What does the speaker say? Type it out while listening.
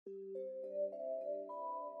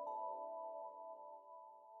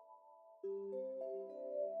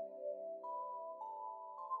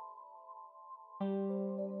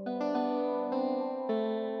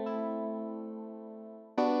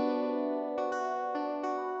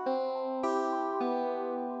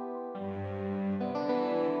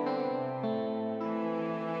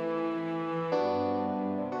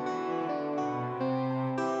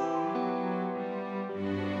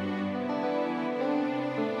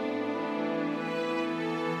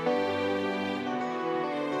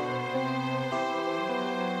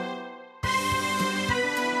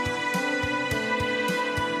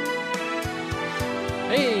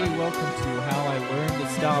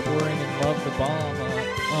Stop Worrying and Love the Bomb,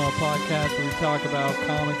 a podcast where we talk about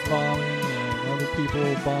comics bombing and other people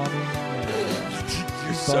bombing. And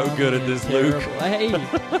You're so good at this, Luke. Hey,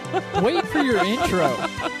 wait for your intro.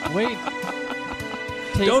 Wait.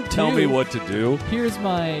 Take Don't tell two. me what to do. Here's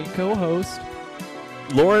my co-host.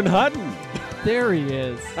 Lauren Hutton. There he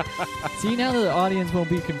is. See, now the audience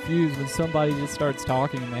won't be confused when somebody just starts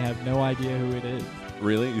talking and they have no idea who it is.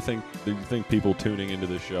 Really? You think people tuning into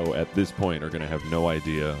the show at this point are going to have no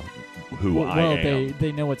idea who I am? Well,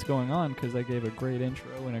 they know what's going on because I gave a great intro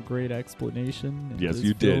and a great explanation. And Yes, just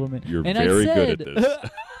you fill did. them in. You're And very I said, good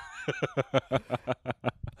at this.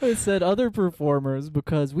 I said other performers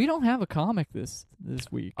because we don't have a comic this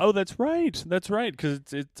week. Oh, that's right. That's right. Because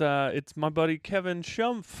it's my buddy Kevin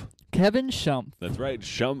Shumph. Kevin Shumph. That's right,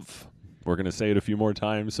 Shumph. We're gonna say it a few more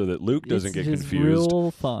times so that Luke doesn't get It's confused.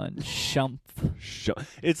 real fun. Shumph.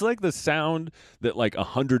 It's like the sound that like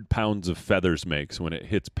 100 pounds of feathers makes when it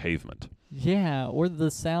hits pavement. Yeah, or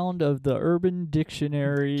the sound of the Urban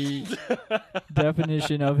Dictionary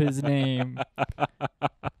definition of his name.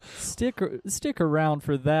 Stick around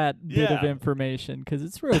for that bit of Yeah. information because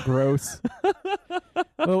it's real gross.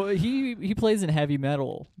 Well, he plays in heavy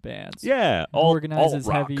metal bands. Yeah, Organizes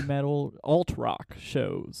alt-rock. heavy metal alt rock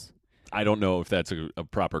shows. I don't know if that's a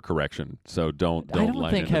proper correction, so don't I don't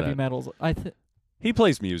line think into heavy that. metal's. He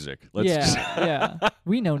plays music. Let's just Yeah.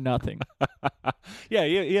 We know nothing. Yeah,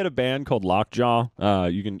 he had a band called Lockjaw.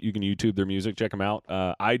 You can YouTube their music, check them out.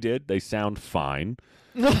 I did. They sound fine.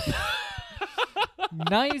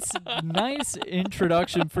 Nice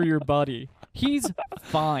introduction for your buddy. He's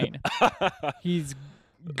fine. He's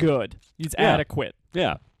good. He's Yeah. adequate.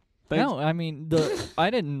 Yeah. Thanks. No, I mean I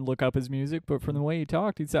didn't look up his music, but from the way he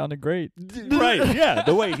talked, he sounded great. Right, yeah.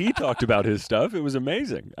 The way he talked about his stuff, it was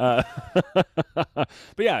amazing. But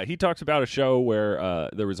yeah, he talks about a show where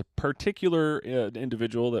there was a particular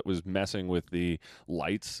individual that was messing with the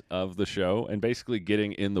lights of the show and basically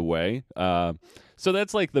getting in the way. So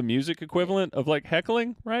that's like the music equivalent of like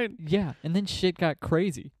heckling, right? Yeah, and then shit got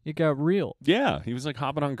crazy. It got real. Yeah, he was like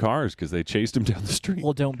hopping on cars because they chased him down the street.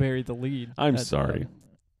 Well, don't bury the lead. I'm That's, sorry.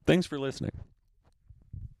 Thanks for listening.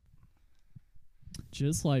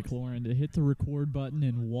 Just like Lauren, to hit the record button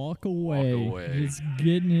and walk away. away. He's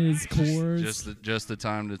getting his chorus. Just the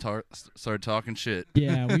time to start talking shit.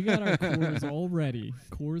 Yeah, we got our chorus all ready.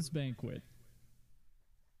 Coors Banquet.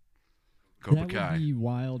 Cobra That Kai. would be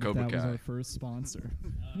wild Cobra if that was Kai. our first sponsor.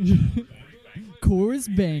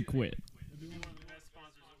 Coors Banquet.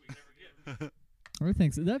 I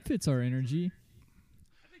think so. That fits our energy.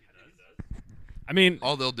 I mean,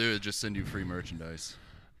 All they'll do is just send you free merchandise.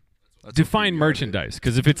 That's what define PBR merchandise,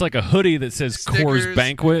 because if it's like a hoodie that says did. Coors Stickers,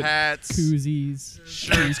 Banquet, hats, Koozies.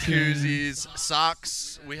 shirts, keychains. koozies,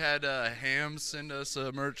 socks. We had Hams send us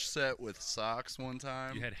a merch set with socks one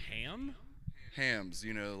time. you had ham? Hams,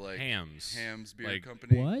 like Hams. Hams Beer Like-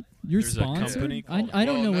 Company. What? You're There's a sponsored? company I called-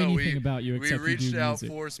 don't know Well, no, anything about you except we reached you do out music.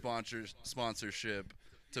 for sponsorship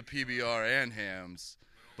to PBR and Hams,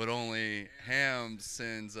 but only Hams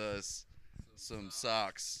sends us some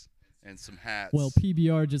socks and some hats. Well,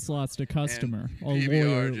 PBR just lost a customer, a and PBR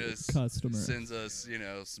loyal just customer. sends us,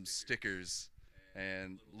 some stickers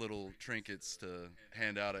and little trinkets to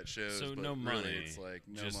hand out at shows. So but no really money, it's like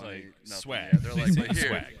no just money, like nothing. swag. Yeah, they're They like, sent you here.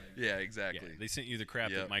 swag. Yeah, exactly. Yeah, they sent you the crap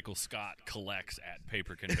that Yep. Michael Scott collects at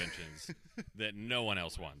paper conventions that no one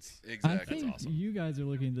else wants. I Exactly. think awesome. you guys are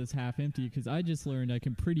looking at this half empty because I just learned I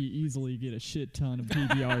can pretty easily get a shit ton of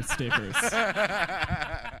PBR stickers.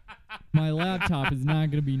 My laptop is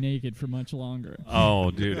not going to be naked for much longer.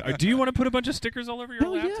 Oh, dude. Do you want to put a bunch of stickers all over your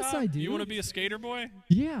Hell laptop? yes, I do. You want to be a skater boy?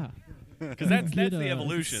 Yeah. Because that's Get the a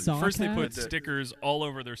evolution. sock First they put hat. stickers all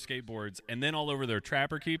over their skateboards, and then all over their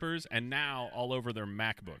Trapper Keepers, and now all over their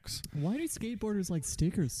MacBooks. Why do skateboarders like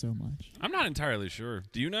stickers so much? I'm not entirely sure.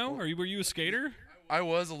 Do you know? Were you a skater? I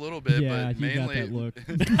was a little bit, Yeah, but you mainly. got that look.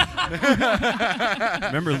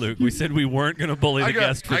 Remember, Luke, we said we weren't going to bully I the got-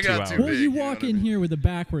 guest for I 2 got hours. too Well, big, you you know walk what I in mean? here with a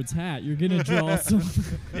backwards hat. You're going to draw some.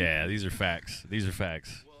 Yeah, these are facts. These are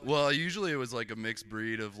facts. Well, usually it was like a mixed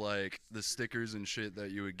breed of like the stickers and shit that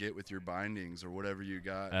you would get with your bindings or whatever you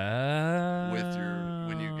got with your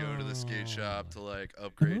when you go to the skate shop to like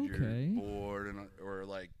upgrade Okay. your board and or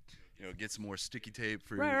like get some more sticky tape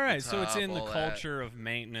for Right, your right. So it's top, in the all that. culture of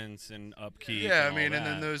maintenance and upkeep. Yeah, and I mean, all and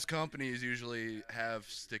then that. those companies usually have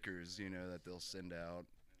stickers, that they'll send out,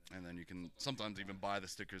 and then you can sometimes even buy the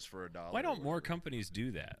stickers for $1. Why don't or more whatever. companies do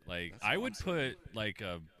that? Like, That's I what would I'm put like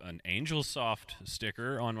an Angel Soft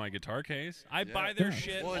sticker on my guitar case. I Yeah. buy their Yeah.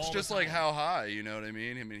 shit. Well, it's all just the like time. How High, you know what I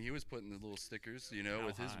mean? I mean, he was putting the little stickers, How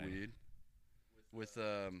with his High? weed. with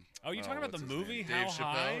Oh, you talking about the what's his movie name? How Dave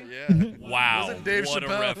High? Chappelle? Yeah. Wow, Wasn't Dave what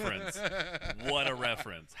Chappelle? a reference. What a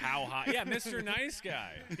reference. How High? Yeah, Mr. Nice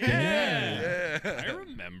Guy. Yeah. I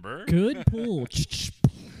remember. Good pull.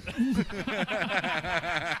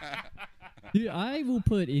 Dude, I will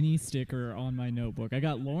put any sticker on my notebook. I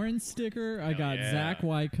got Lauren's sticker. I got yeah. Zach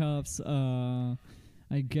Wycuff's.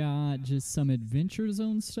 I got just some Adventure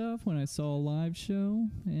Zone stuff when I saw a live show.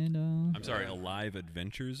 And I'm sorry, a live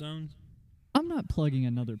Adventure Zone? I'm not plugging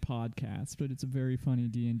another podcast, but it's a very funny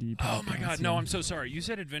D&D podcast. Oh my God! No, yeah. I'm so sorry. You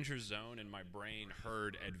said Adventure Zone, and my brain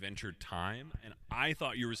heard Adventure Time, and I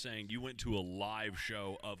thought you were saying you went to a live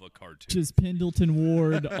show of a cartoon. Just Pendleton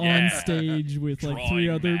Ward on stage with like 3 Drawing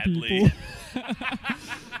other madly. people.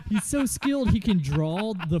 He's so skilled, he can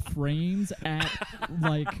draw the frames at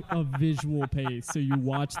like a visual pace, so you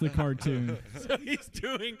watch the cartoon. So he's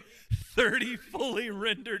doing 30 fully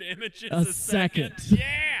rendered images A a second. Yeah.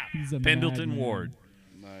 He's a Pendleton madman. Ward.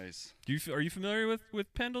 Nice. Are you familiar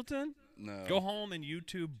with Pendleton? No. Go home and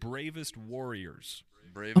YouTube Bravest Warriors.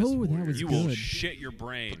 Bravest Oh, that Warriors. was You will good. shit your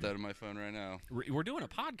brain. Put that in my phone right now. We're doing a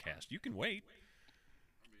podcast. You can wait.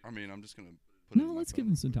 I mean, I'm just gonna put it No, in my let's phone. give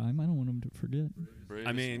him some time. I don't want him to forget. Bravest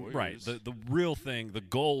I mean, right. Warriors. The real thing, the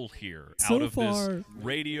goal here So out of far- this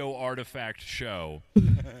radio artifact show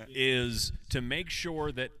is to make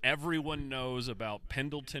sure that everyone knows about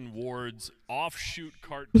Pendleton Ward's offshoot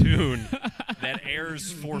cartoon that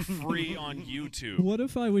airs for free on YouTube. What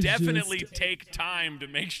if I was Definitely just, take time to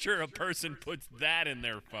make sure a person puts that in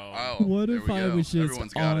their phone. Oh, what there if we I go. was just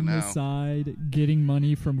Everyone's got it on the now. side getting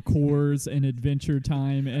money from Coors and Adventure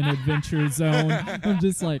Time and Adventure Zone? I'm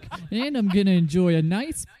just like, and I'm gonna enjoy a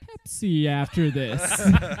nice Pepsi after this.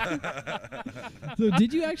 So,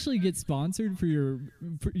 did you actually get sponsored for your?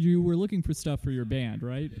 You were looking for stuff for your band,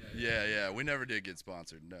 right? Yeah. We never did get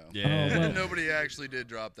sponsored. No. Yeah. Oh, well, Nobody actually did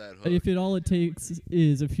drop that hook. if all it takes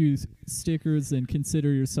is a few stickers, then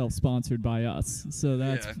consider yourself sponsored by us. So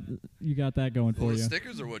that's Yeah. you got that going well, for the you.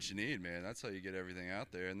 stickers are what you need, man. That's how you get everything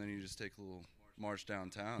out there, and then you just take a little march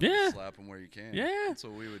downtown. Yeah. And slap them where you can. Yeah. That's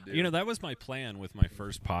what we would do. You know, that was my plan with my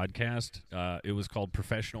first podcast. It was called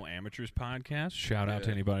Professional Amateurs Podcast. Shout out to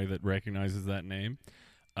Yeah. anybody that recognizes that name.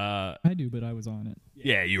 I do, but I was on it.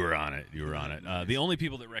 Yeah, you were on it. The only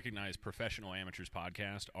people that recognize Professional Amateurs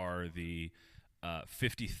Podcast are the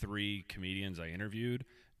 53 comedians I interviewed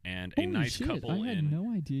and a Holy nice shit, couple I had in.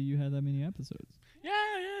 no idea you had that many episodes. Yeah,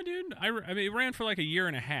 dude. I mean, it ran for like a year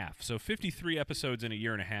and a half. So 53 episodes in a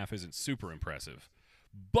year and a half isn't super impressive.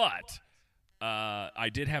 But I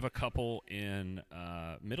did have a couple in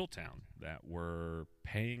Middletown that were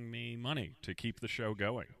paying me money to keep the show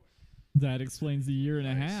going. That explains the year and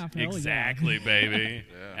a half. Hell yeah. Exactly, baby.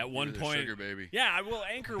 Yeah, At one you're their point, sugar baby. yeah. Well,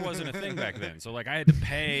 Anchor wasn't a thing back then, so like I had to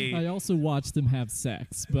pay. I also watched them have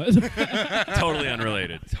sex, but Totally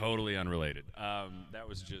unrelated. Totally unrelated. That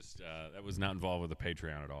was just that was not involved with the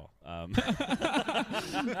Patreon at all. these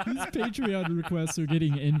Patreon requests are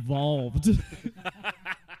getting involved.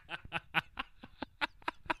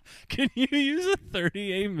 Can you use a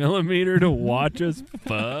 38 millimeter to watch us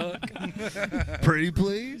fuck? Pretty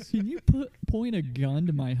please. Can you point a gun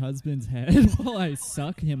to my husband's head while I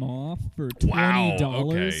suck him off for $20?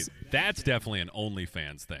 Wow. Okay, that's definitely an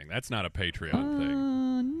OnlyFans thing. That's not a Patreon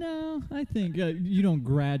thing. No, I think you don't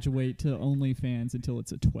graduate to OnlyFans until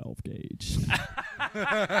it's a 12 gauge. Who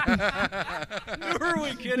are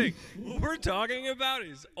we kidding? What we're talking about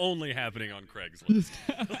is only happening on Craigslist.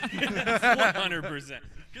 That's 100%.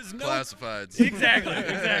 Classifieds.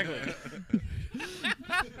 Exactly.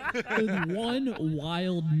 And one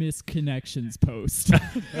wild misconnections post.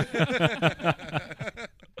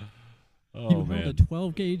 Oh You held a man.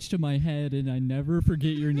 12 gauge to my head, and I never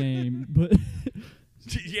forget your name, but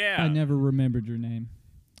Yeah. I never remembered your name.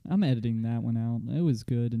 I'm editing that one out. It was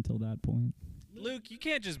good until that point. Luke, you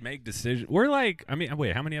can't just make decisions. We're like, I mean,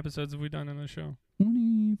 wait, how many episodes have we done on this show?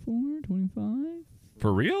 24, 25?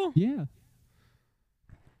 For real? Yeah.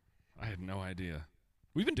 I had no idea.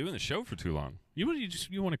 We've been doing the show for too long. You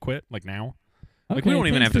want to quit like now? Like, Okay, we don't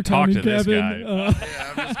even thanks have to for talk coming, to this Kevin. guy.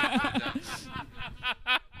 Yeah, I'm just gonna put it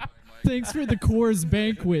down. Thanks for the Coors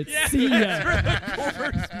banquet. See ya.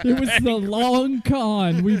 It It was the long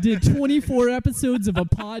con. We did 24 episodes of a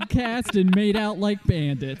podcast and made out like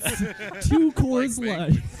bandits. 2 Coors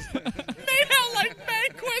Light. Made out like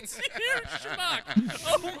banquets, you schmuck.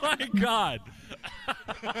 Oh my god.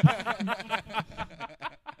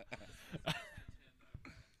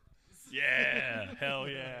 Yeah, hell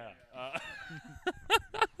yeah.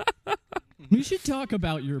 We should talk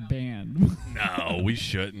about your band. No, we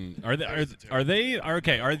shouldn't. Are they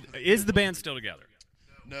okay? Is the band still together?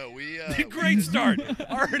 No, we Great start.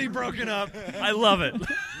 Already broken up. I love it.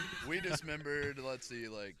 We dismembered, let's see,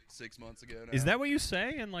 like 6 months ago now. Is that what you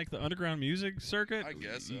say in like the underground music circuit? I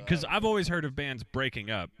guess so. Because I've always heard of bands breaking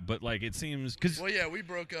up, but like it seems because Well, yeah, we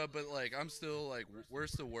broke up, but like I'm still like we're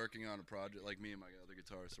still working on a project. Like me and my other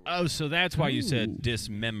guitarist. Are working so that's why you Ooh. said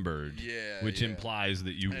dismembered, Yeah, which yeah. implies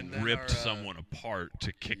that you And then ripped our, someone apart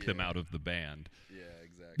to kick them yeah. out of the band. Yeah,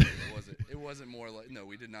 exactly. It wasn't more like no,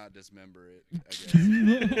 we did not dismember it. I guess.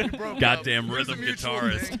 We broke Goddamn up. It was a rhythm mutual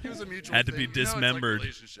guitarist. thing. It was a mutual Had to be thing. You know, it's like dismembered.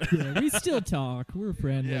 relationships. Yeah, we still talk. We're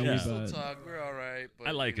friendly, Yeah, we Yeah. still but talk. We're all right. But,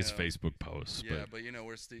 I like you his know, Facebook posts. Yeah, but but you know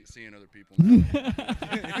we're seeing other people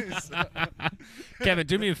now. So- Kevin,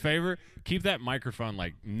 do me a favor. Keep that microphone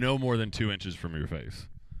like no more than 2 inches from your face.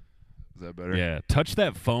 Is that better? Yeah, touch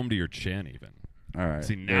that foam to your chin even. All right.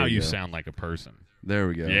 See, there now we you go. sound like a person. There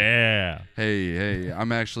we go. Yeah. Hey,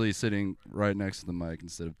 I'm actually sitting right next to the mic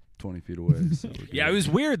instead of 20 feet away. So we're Yeah, it good. was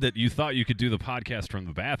weird that you thought you could do the podcast from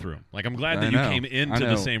the bathroom. Like, I'm glad I that you know. came I into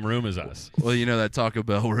the know. same room as us. Well, you know that Taco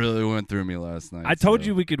Bell really went through me last night. I told so-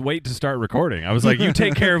 you we could wait to start recording. I was like, you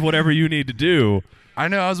take care of whatever you need to do. I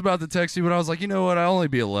know. I was about to text you, but I was like, you know what? I'll only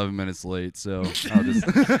be 11 minutes late, so I'll just.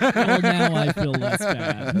 well, now I feel less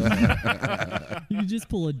bad. You just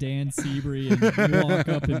pull a Dan Seabury and walk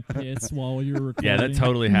up and piss while you're recording. Yeah, that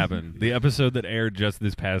totally happened. The episode that aired just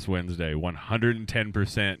this past Wednesday,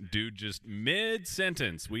 110%. Dude, just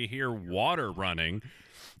mid-sentence, we hear water running,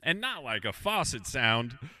 and not like a faucet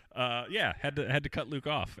sound. Had to cut Luke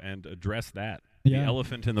off and address that. The Yeah.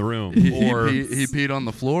 elephant in the room. he or peed on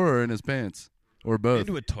the floor or in his pants, or both.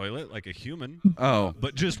 into a toilet like a human, Oh,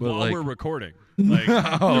 but just But while like- we're recording. Like,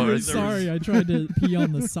 Oh, there Sorry, I tried to pee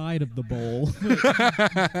on the side of the bowl.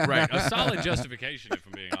 right, a solid justification, if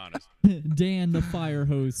I'm being honest. Dan the fire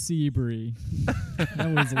hose Seabury. That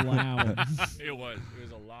was loud. It was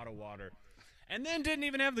a lot of water. And then didn't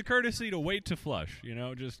even have the courtesy to wait to flush,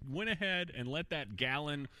 just went ahead and let that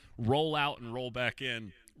gallon roll out and roll back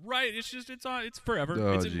in. Right, it's forever.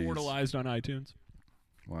 Oh, It's geez. immortalized on iTunes.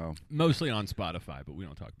 wow. Mostly on Spotify, but we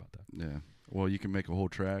don't talk about that. Yeah. Well, you can make a whole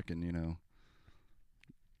track and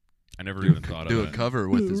I never do, even thought do of a it. cover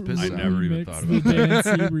with his piss I sound. never even Remix thought the about Dan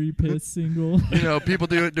Seabury piss single. People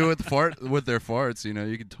do it with their farts.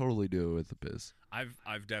 You could totally do it with the piss.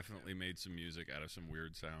 I've definitely made some music out of some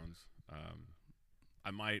weird sounds. I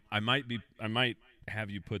might have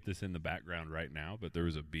you put this in the background right now, but there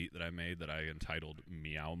was a beat that I made that I entitled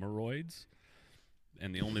Meowmeroids,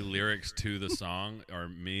 and the only lyrics to the song are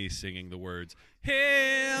me singing the words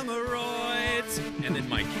hemorrhoids and then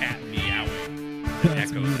my cat meowing.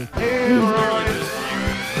 That's Echoes. beautiful. Literally just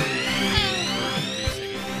me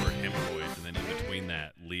singing the word hemorrhoids, and then in between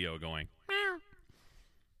that, Leo going.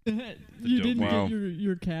 You dope. didn't Wow. get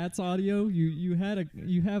your cat's audio. You have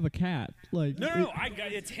a cat. Like No,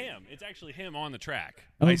 it's him. It's actually him on the track.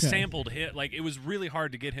 Okay. I sampled him. Like, it was really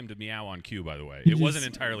hard to get him to meow on cue, by the way. You It wasn't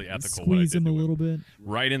just entirely ethical what I Squeeze did him a to little bit.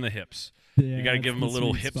 Right in the hips. Yeah, You got to give him a that's the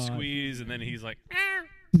little sweet hip spot. squeeze, and then he's like,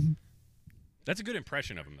 That's a good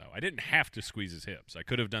impression of him, though. I didn't have to squeeze his hips. I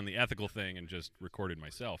could have done the ethical thing and just recorded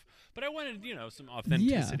myself. But I wanted, some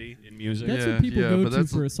authenticity in music. That's Yeah, what people yeah, go but to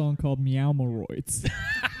that's- for a song called Meowmeroids.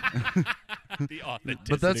 The authenticity.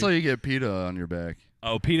 But that's how you get PETA on your back.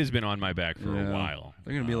 Oh, Pete has been on my back for Yeah. a while.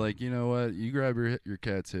 They're gonna be like, you know what? You grab your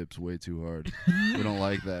cat's hips way too hard. We don't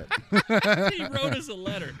like that. He wrote us a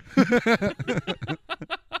letter.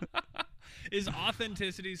 Is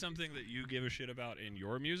authenticity something that you give a shit about in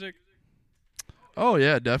your music? Oh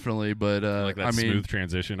yeah, definitely. But Like that I mean, smooth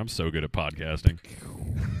transition. I'm so good at podcasting.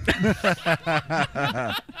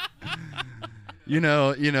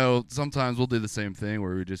 sometimes we'll do the same thing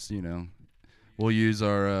where we just, we'll use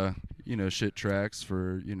our, shit tracks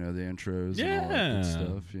for, the intros and all that Yeah. good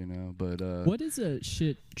stuff, But What is a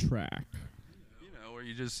shit track? where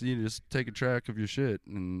you just take a track of your shit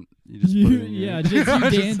and you just put it in your- Yeah,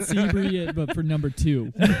 just you Dan Seabury it, but for number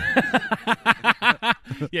 2.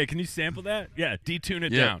 Yeah, can you sample that? Yeah, detune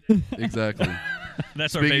it Yeah. down. Exactly.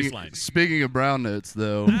 That's our baseline. Speaking of brown notes,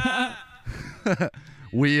 though,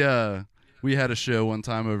 we had a show one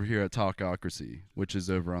time over here at Talkocracy, which is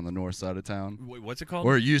over on the north side of town, Wait, what's it called?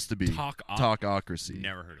 or it used to be Talkocracy. Talkocracy.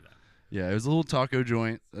 Never heard of that. Yeah, it was a little taco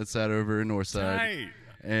joint that sat over in Northside, Tight.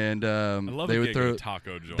 and I love they a would gig throw at a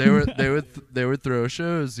taco joint. they would throw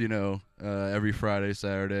shows, every Friday,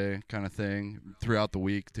 Saturday kind of thing throughout the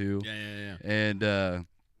week too. Yeah. And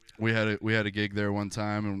we had a gig there one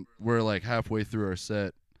time, and we're like halfway through our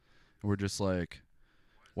set, and we're just like,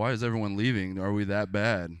 why is everyone leaving? Are we that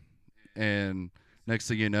bad? And next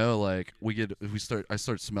thing you know, like I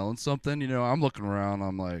start smelling something. I'm looking around.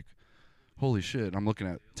 I'm like, holy shit! I'm looking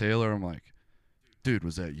at Taylor. I'm like, dude,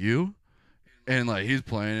 was that you? And like he's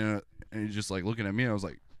playing it, and he's just like looking at me. I was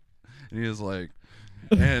like, and he was like,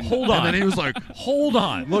 and Hold on. and then he was like Hold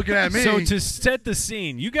on. looking at me. So to set the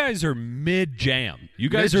scene, you guys are mid-jam. You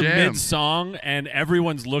guys are Mid-jam. mid-song, and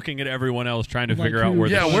everyone's looking at everyone else trying to Like figure out who- where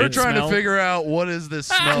yeah, the we're shit trying smelled. to figure out what is this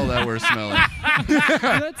smell that we're smelling.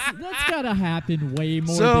 That's gotta happen way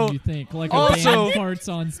more So, than you think. Like a also- band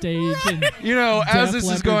farts on stage, and You know, as Def this is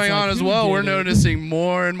Leppard's going on like, as "Who well, did we're it?" noticing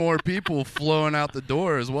more and more people flowing out the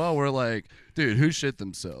door as well. We're like, dude, who shit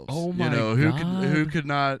themselves? Oh my you know, who God. could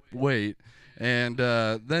not wait? And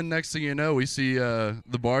then next thing you know, we see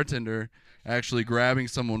the bartender actually grabbing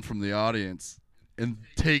someone from the audience and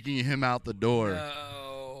taking him out the door.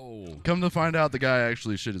 No. Come to find out, the guy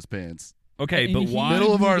actually shit his pants. Okay, and but he why?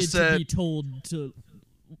 Middle of our needed to set. be told to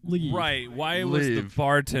leave. Right. Why was the Leave.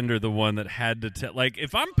 bartender the one that had to tell? Like,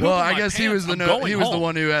 if I'm pooping Well, I my guess he pants, was the I'm going he was the home.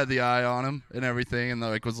 one who had the eye on him and everything, and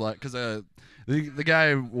like was like, because the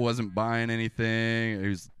guy wasn't buying anything. He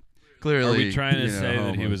was clearly. Are we trying to you know, say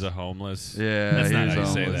that he homeless. was a homeless? Yeah, That's he not was how you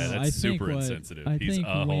say homeless. that. I That's think super what- insensitive. I He's think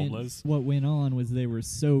homeless. what went on was they were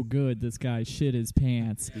so good. This guy shit his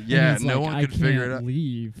pants. and Yeah, he's no like, one I could figure it can't out."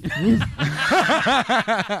 Leave.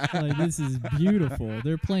 Like, this is beautiful.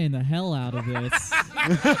 They're playing the hell out of this. So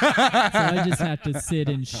I just have to sit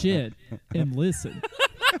and shit and listen.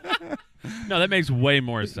 No, that makes way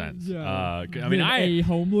more sense. Yeah. I mean, Than I a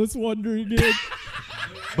homeless wondering it.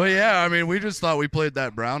 But yeah, I mean, we just thought we played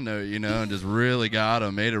that brown note, you know, and just really got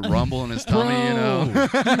him, made it rumble in his tummy, you know.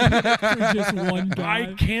 For just one guy.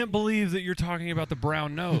 I can't believe that you're talking about the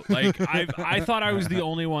brown note. Like, I thought I was the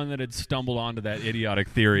only one that had stumbled onto that idiotic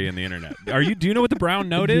theory in the internet. Do you know what the brown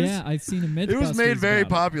note is? Yeah, I've seen a Mythbusters It was made very about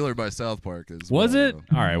it. popular by South Park as Was well, it?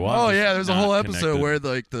 though. All right. Well, Oh I'm yeah, just there's a not whole episode connected. where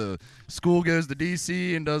like the school goes to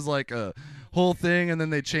DC and does like a whole thing, and then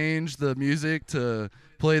they change the music to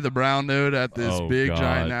play the brown note at this Oh, big God.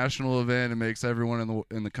 giant national event and makes everyone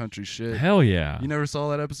in the country shit. Hell yeah. You never saw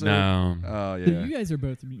that episode? No. Oh But yeah, you guys are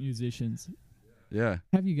both musicians. yeah.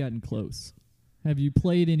 Have you gotten close? Have you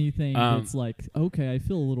played anything that's like, okay, I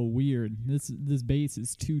feel a little weird. This bass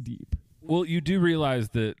is too deep. Well, you do realize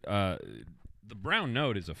that the brown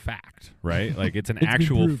note is a fact, right? Like, it's an It's been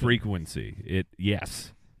actual proven. frequency.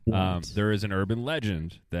 Yes. What? There is an urban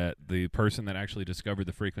legend that the person that actually discovered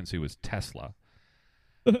the frequency was Tesla.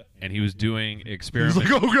 And he was doing He's experiments.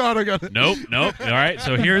 like, oh god, I got it. Nope. All right,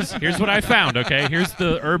 so here's what I found, okay? Here's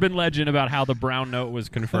the urban legend about how the brown note was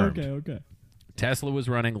confirmed. Okay. Tesla was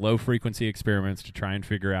running low-frequency experiments to try and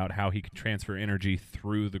figure out how he could transfer energy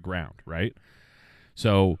through the ground, right?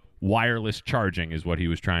 So wireless charging is what he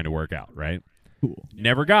was trying to work out, right? Cool.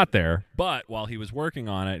 Never got there, but while he was working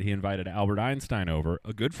on it, he invited Albert Einstein over,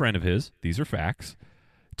 a good friend of his, these are facts,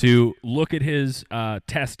 to look at his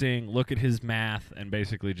testing, look at his math, and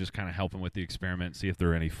basically just kind of help him with the experiment, see if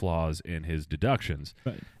there are any flaws in his deductions.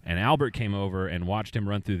 Right. And Albert came over and watched him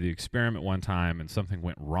run through the experiment one time, and something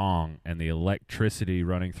went wrong, and the electricity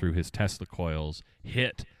running through his Tesla coils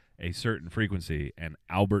hit a certain frequency, and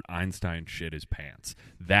Albert Einstein shit his pants.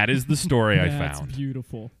 That is the story I That's found.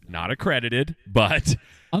 beautiful. Not accredited, but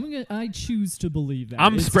I choose to believe that.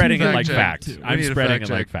 I'm It's spreading too it like good fact. to. I'm need a spreading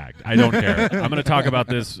fact it like check. fact. I don't care. I'm going to talk about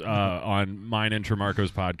this on mine and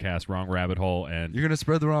Tremarco's podcast, Wrong Rabbit Hole, and You're gonna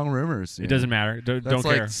spread the wrong rumors. it doesn't matter. Don't That's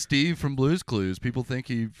like care. Steve from Blue's Clues. People think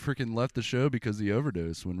he freaking left the show because he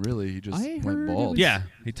overdosed, when really he just I heard went it bald. was- Yeah,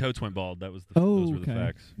 he totes went bald. That was Oh, those were the okay.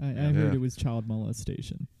 facts. I Yeah. heard it was child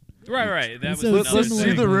molestation. Right. That was So another Let's similar see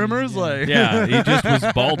thing. the thing, rumors. yeah. Like, Yeah, he just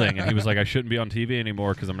was balding, and he was like, I shouldn't be on TV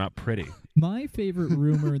anymore because I'm not pretty. My favorite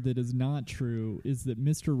rumor that is not true is that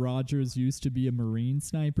Mr. Rogers used to be a Marine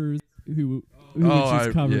sniper who was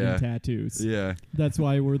just covered yeah. in tattoos. yeah, That's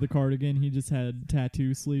why I wore the cardigan. He just had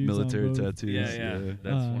tattoo sleeves. military on both. tattoos. Yeah.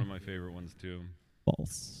 That's Uh, one of my favorite ones too.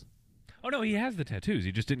 False. Oh no, he has the tattoos.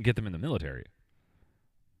 He just didn't get them in the military.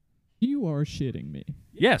 You are shitting me.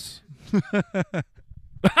 Yes.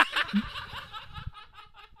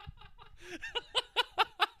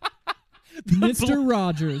 Mr.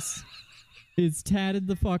 Rogers is tatted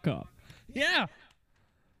the fuck up. Yeah.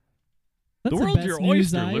 That's The world's best your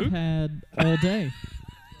news oyster, I've Luke. had all day.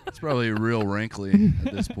 It's probably real wrinkly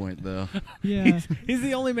at this point, though. Yeah. He's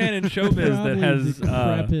the only man in showbiz that Probably has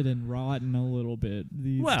decrepit and rotten a little bit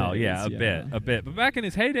these well, days. yeah, a bit. But back in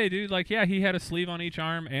his heyday, dude, like, yeah, he had a sleeve on each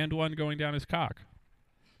arm and one going down his cock.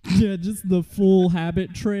 Yeah, just the full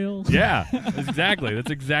habit trail. Yeah, exactly. That's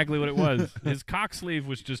exactly what it was. His cock sleeve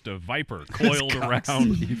was just a viper coiled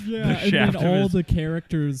around. Yeah, the and shaft then of all his- the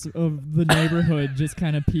characters of the neighborhood just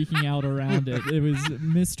kind of peeking out around it. It was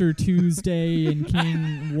Mr. Tuesday and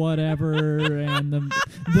King whatever, and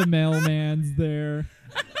the mailman's there.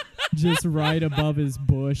 just right above his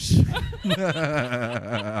bush.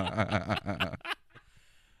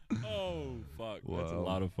 Oh, fuck. That's a Whoa.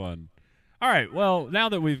 lot of fun. All right. Well, now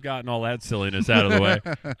that we've gotten all that silliness out of the way,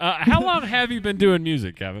 how long have you been doing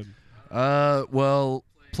music, Kevin? Well,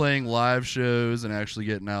 playing live shows and actually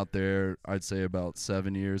getting out there, I'd say about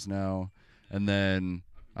 7 years now. And then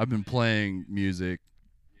I've been playing music,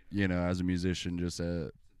 as a musician just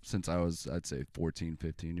since I was, I'd say, 14,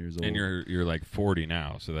 15 years old. And you're like 40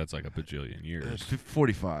 now, so that's like a bajillion years.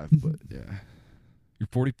 45, but yeah. You're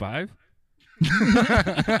 45?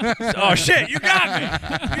 Oh, shit, you got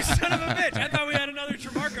me! You son of a bitch! I thought we had another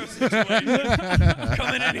Tremarco situation.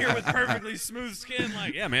 Coming in here with perfectly smooth skin,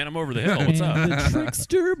 like, yeah, man, I'm over the hill. What's and up? the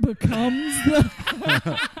trickster becomes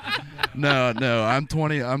the... No, I'm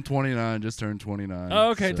 20. I'm 29. Just turned 29. Oh,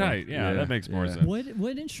 okay, so, tight. Yeah, that makes more sense.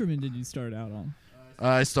 What instrument did you start out on?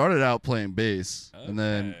 I started out playing bass and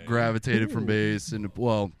then Okay. gravitated from Ooh. bass into,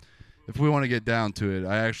 well, if we want to get down to it,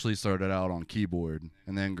 I actually started out on keyboard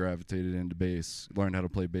and then gravitated into bass, learned how to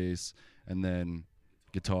play bass, and then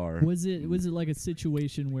guitar. Was it like a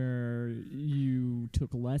situation where you took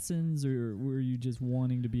lessons, or were you just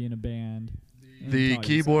wanting to be in a band? and The taught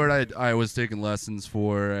keyboard I was taking lessons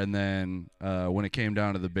for, and then when it came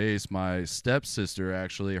down to the bass, my stepsister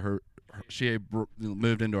actually she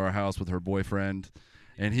moved into our house with her boyfriend,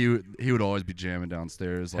 and he would always be jamming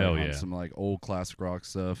downstairs like Hell on yeah. some like old classic rock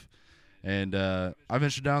stuff. And I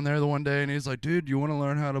ventured down there the one day, and he's like, "Dude, you want to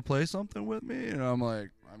learn how to play something with me?" And I'm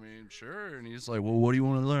like, "I mean, sure." And he's like, "Well, what do you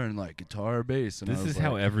want to learn? Like guitar or bass?" And This I was is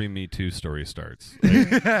how like, every Me Too story starts.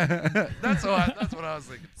 that's what I was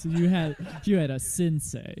thinking. So you had a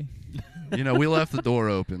sensei, We left the door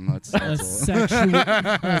open. That's a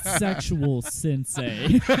sexual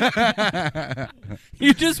sensei.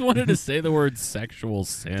 You just wanted to say the word sexual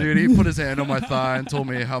sin. Dude, he put his hand on my thigh and told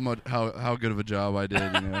me how good of a job I did.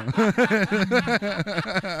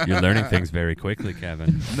 You're learning things very quickly,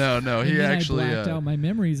 Kevin. No, And he then actually. I blacked out my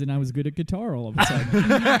memories, and I was good at guitar all of a sudden.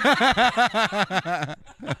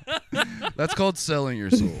 That's called selling your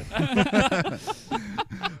soul.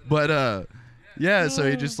 But yeah, so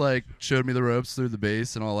he just like showed me the ropes through the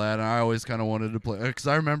bass and all that, and I always kind of wanted to play, because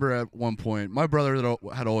I remember at one point my brother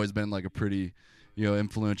had always been like a pretty,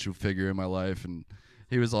 influential figure in my life, and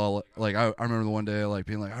he was all like, I remember the one day like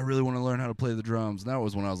being like, I really want to learn how to play the drums, and that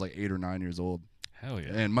was when I was like 8 or 9 years old, Hell yeah.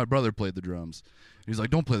 and my brother played the drums. He's like,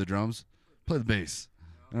 don't play the drums, play the bass.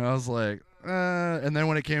 And I was like, and then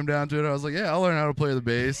when it came down to it, I was like, yeah, I'll learn how to play the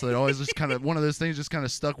bass. So it always just kind of, one of those things just kind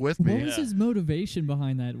of stuck with What me. was his motivation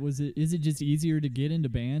behind that? Is it just easier to get into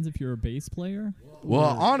bands if you're a bass player? Well,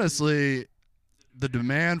 Or- honestly, the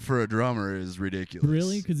demand for a drummer is ridiculous.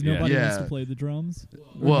 really? Because Yeah. nobody wants Yeah. to play the drums? Or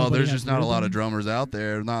Well, nobody there's has just not a lot of rhythm? drummers out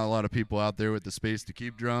there. Not a lot of people out there with the space to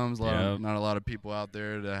keep drums. Yeah. Not a lot of people out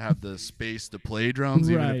there to have the space to play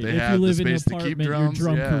drums, even Right. if they if have you the live in an space to keep apartment, drums. your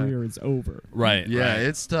drum yeah. career is over. Right. Yeah, right.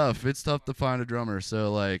 it's tough. It's tough to find a drummer.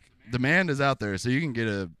 So like, demand is out there. So you can get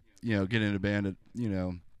get in a band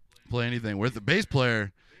and play anything. With the bass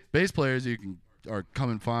players you can come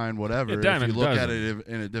and find whatever. Yeah, if dime you a look dozen. at it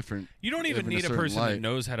in a different. You don't even in a need a certain person that light.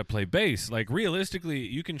 knows how to play bass. Like, realistically,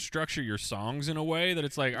 you can structure your songs in a way that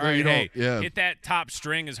it's like, all Yeah, right, you hey, don't- yeah. hit that top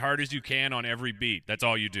string as hard as you can on every beat. That's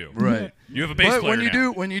all you do. Right. You have a bass But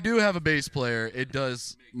player when you do have a bass player, it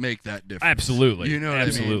does make that difference. Absolutely. You know what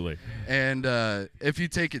Absolutely. I mean? And if you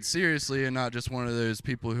take it seriously and not just one of those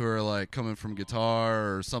people who are like coming from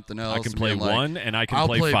guitar or something else, I can and play being like, one and I can I'll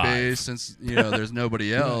play five. bass since there's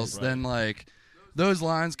nobody else. right. Then like those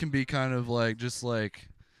lines can be kind of like just like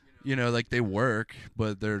like they work,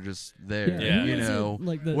 but they're just there. Yeah. who is it,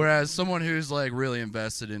 like the, Whereas someone who's like really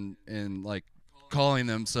invested in like calling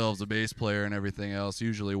themselves a bass player and everything else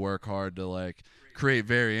usually work hard to like create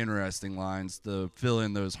very interesting lines to fill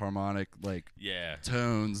in those harmonic like Yeah.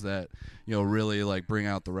 tones that really like bring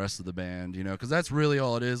out the rest of the band, because that's really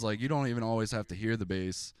all it is. Like you don't even always have to hear the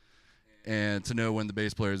bass and to know when the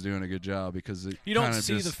bass player is doing a good job, because You don't kinda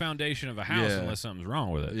see just, the foundation of a house Yeah. unless something's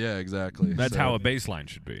wrong with it. yeah, exactly. That's So- how a bass line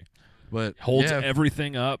should be. but Holds yeah,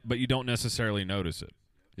 everything up, but you don't necessarily notice it.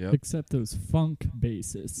 yep. except those funk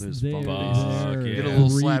basses. Those They're, funk basses. they're Get Get a little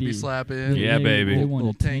greedy. slappy slap in. Yeah, baby. They want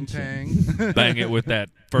Little tang attention. tang. Bang it with that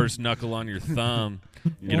first knuckle on your thumb.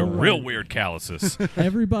 Get a All real right. weird calluses.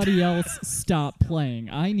 Everybody else, stop playing.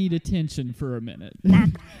 I need attention for a minute.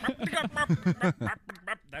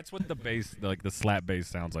 That's what the bass, like the slap bass,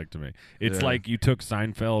 sounds like to me. It's Yeah. like you took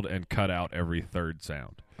Seinfeld and cut out every third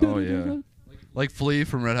sound. Oh yeah. like Flea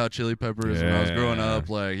from Red Hot Chili Peppers. When I was growing Yeah. up,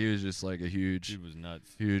 like he was just like a He huge was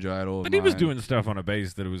nuts. idol. of But he was mine. doing stuff on a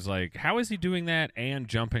bass that it was like, how is he doing that and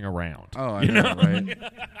jumping around? Oh, I You know, right?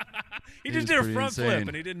 He He just was did a pretty front flip insane.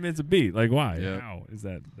 and he didn't miss a beat. Like, why? Yep. How is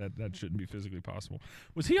that shouldn't be physically possible?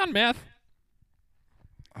 Was he on meth?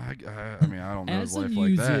 I mean, I don't know As his a life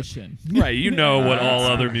like that. musician. Right, you know what all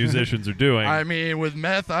other musicians are doing. I mean, with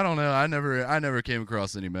meth, I don't know. I never came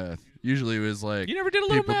across any meth. Usually, it was like You never did a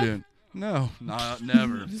little people meth? doing. No, not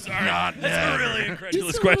never. Sorry, Not that's never. a really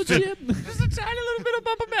incredulous Just a little question. Jim. Just a tiny little bit of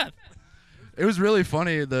bump of meth. It was really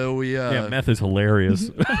funny though. Yeah, meth is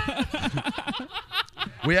hilarious.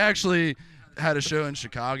 We actually had a show in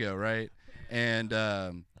Chicago, right?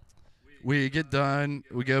 And we get done.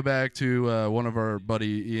 We go back to one of our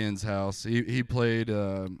buddy Ian's house. He played.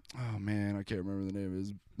 Oh man, I can't remember the name of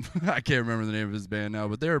his. I can't remember the name of his band now,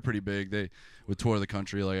 but they were pretty big. They would tour the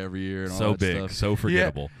country like every year and all So that big, stuff. so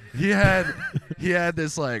forgettable. He had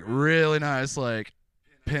this like really nice like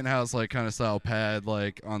penthouse like kind of style pad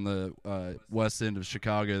like on the west end of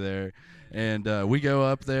Chicago there. And we go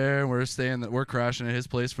up there and we're crashing at his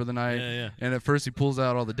place for the night. Yeah. And at first he pulls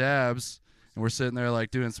out all the dabs and we're sitting there like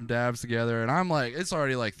doing some dabs together. And I'm like, it's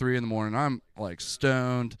already like 3 a.m. I'm like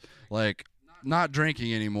stoned, like not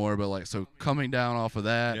drinking anymore, but like so coming down off of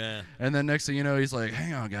that. Yeah. And then next thing you know, he's like,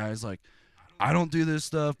 hang on guys, like I don't do this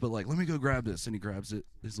stuff, but like let me go grab this. And he grabs it,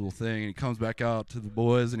 his little thing, and he comes back out to the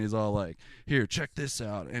boys and he's all like, here, check this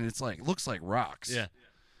out. And it's like looks like rocks. Yeah.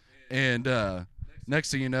 And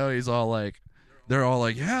next thing you know, he's all like, they're all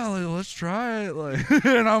like, yeah, let's try it. Like,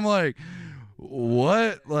 and I'm like,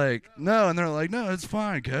 what? Like, no. And they're like, no, it's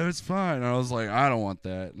fine, Kev, it's fine. And I was like, I don't want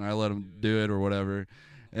that. And I let him do it or whatever.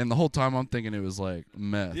 And the whole time I'm thinking it was like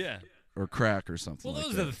meth Yeah. or crack or something. Well, like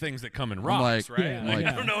those that. are the things that come in I'm rocks, like- right? Yeah, Like,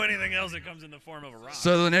 yeah. I don't know anything else that comes in the form of a rock.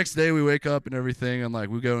 So the next day we wake up and everything, and like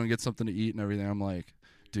we go and get something to eat and everything. I'm like,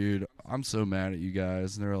 dude, I'm so mad at you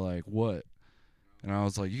guys. And they're like, what? And I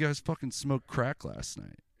was like, you guys fucking smoked crack last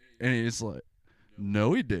night. And he's like,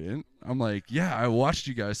 no, he didn't. I'm like, yeah, I watched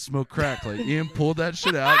you guys smoke crack. Like Ian pulled that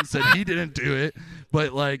shit out and said he didn't do it,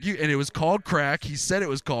 but like you, and it was called crack. He said it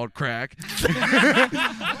was called crack,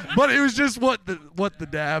 but it was just what the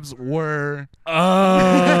dabs were.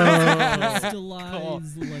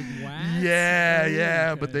 Crystallized like wax.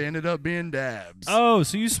 Yeah, but Okay. they ended up being dabs. Oh,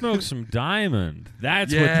 so you smoked some diamond.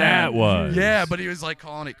 That's what Yeah. that was. Yeah, but he was like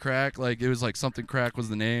calling it crack, like it was like something crack was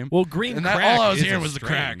the name. Well, green and that, crack all I was is hearing a was the strain,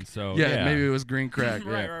 crack. So yeah, maybe it was green crack.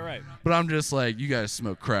 right, yeah. right. But I'm just like, you guys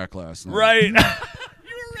smoked crack last night. Right. You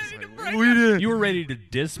were ready to break We did. You were ready to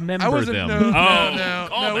dismember I wasn't. them. No, oh, no.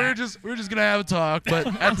 call We were back. just gonna have a talk, but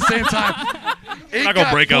at the same time, it not gonna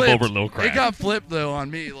got break up flipped. over little crack. It got flipped though on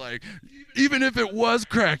me. Like, even if it was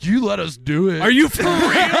crack, you let us do it. Are you for real?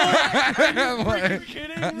 I'm like-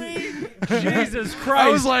 kidding me? Jesus Christ. I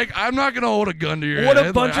was like, I'm not gonna hold a gun to your what head.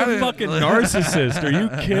 a bunch Like, I of didn't- fucking narcissists. Are you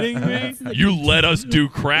kidding me? You let us do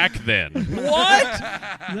crack then. What?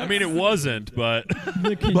 I mean, it wasn't, but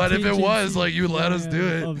The But if it was, contingency like, you let us do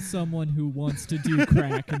plan it. of someone who wants to do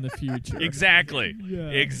crack in the future. exactly. Yeah.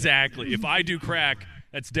 Exactly. If I do crack,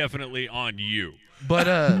 that's definitely on you. But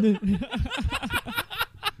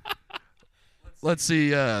let's see.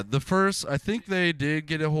 The first, I think they did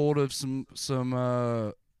get a hold of some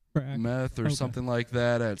Crack. meth or Okay. something like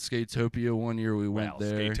that at Skatopia one year. We Well, went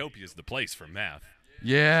there. Skatopia's the place for meth.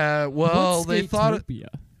 Yeah. Well, What's they thought Skatopia?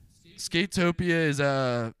 Skatopia is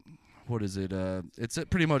what is it? It's at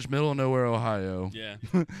pretty much middle of nowhere, Ohio, Yeah.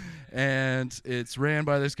 and it's ran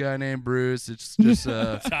by this guy named Bruce. It's just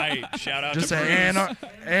Tight. Shout out just to an Bruce.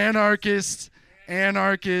 anarchist,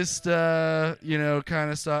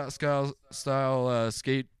 kind of style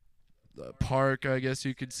skate park, I guess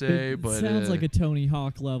you could say. It But sounds like a Tony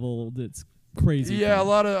Hawk level. That's crazy. yeah,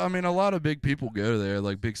 fun. a lot of big people go there,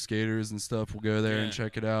 like big skaters and stuff will go there and Yeah.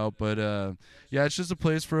 check it out. But yeah, it's just a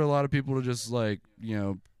place for a lot of people to just like,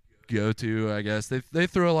 go to, I guess. They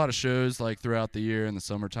throw a lot of shows like throughout the year in the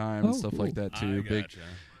summertime and Oh, stuff cool. like that too. I Big. gotcha.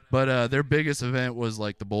 But their biggest event was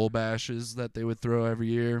like the bowl bashes that they would throw every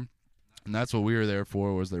year. And that's what we were there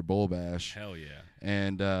for, was their bowl bash. Hell yeah.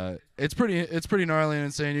 And it's pretty gnarly and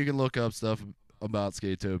insane. You can look up stuff about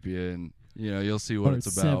Skatopia and you'll see what Our it's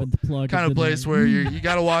about. seventh plug Kind of of the place night. where you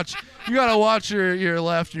gotta watch your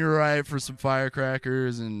left and your right for some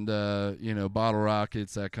firecrackers and bottle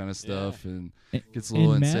rockets, that kind of stuff. And Gets a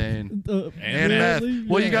little And meth? insane. And And meth. meth.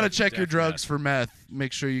 Well, you Yeah. got to check your Definitely. drugs for meth.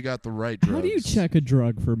 Make sure you got the right drugs. How do you check a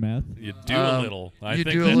drug for meth? You do a Um, little. I you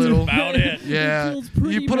think do a that's little. about it. Yeah, It feels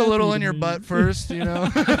pretty you put a little methy in to your me. butt first, you know.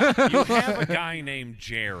 You have a guy named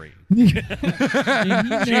Jerry. And he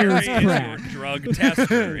Jerry knows is your crack. drug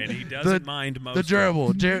tester, and he doesn't mind most The of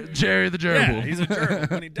gerbil, Jerry the gerbil. Yeah, he's a gerbil.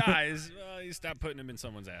 When he dies, you stop putting him in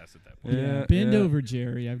someone's ass at that point. Yeah, Bend yeah. over,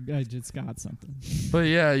 Jerry. I just got something. But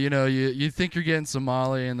yeah, you know, you think you're getting some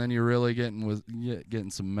Molly, and then you're really getting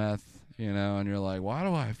some meth, you know, and you're like, why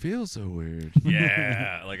do I feel so weird?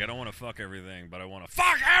 Yeah, like I don't want to fuck everything, but I want to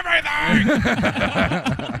fuck everything.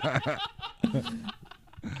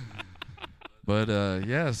 But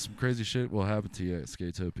yeah, some crazy shit will happen to you at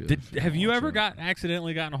Skatopia. Have you ever Watch out.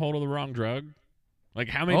 accidentally gotten a hold of the wrong drug? Like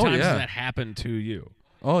how many Oh, times yeah. has that happened to you?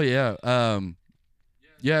 Oh yeah,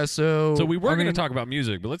 yeah. So So we were I going to mean, talk about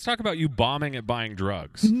music, but let's talk about you bombing at buying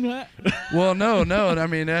drugs. Well, no. I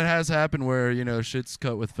mean, that has happened where shit's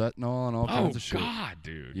cut with fentanyl and all Oh kinds of shit. God,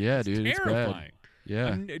 dude. Yeah, It's dude, it's bad. terrifying.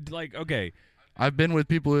 Yeah, Like okay, I've been with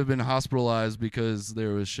people who have been hospitalized because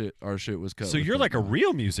there was shit. Our shit was cut. so with you're like a fentanyl.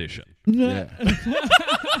 real musician. Yeah.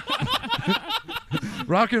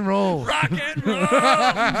 Rock and roll. Rock and roll.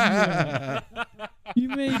 You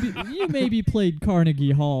maybe played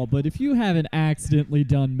Carnegie Hall, but if you haven't accidentally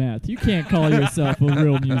done meth, you can't call yourself a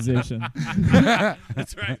real musician.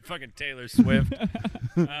 That's right, fucking Taylor Swift.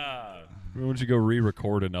 Why don't you go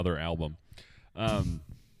re-record another album?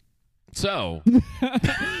 So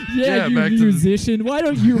Yeah, you back to the- musician. Why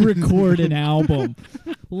don't you record an album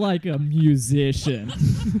like a musician?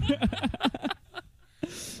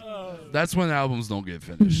 That's when albums don't get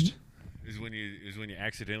finished. is when you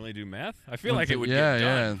accidentally do meth. I feel like it would yeah, get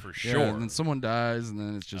done yeah, for yeah. sure. And then someone dies, and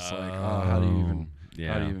then it's just like, oh, how do you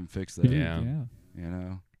yeah. even fix that? Yeah. You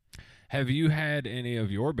know, Have you had any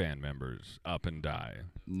of your band members up and die?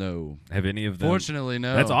 no. Have any of them? Fortunately,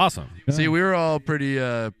 no. That's awesome. See, we were all pretty,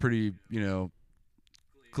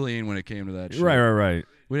 clean when it came to that shit. Right.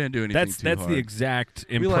 We didn't do anything That's too hard. the exact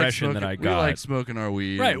We like impression that smoking- I We got. like smoking our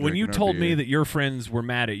weed. Right, and when you drinking our told me beer. that your friends were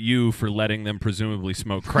mad at you for letting them presumably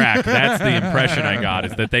smoke crack, that's the impression I got,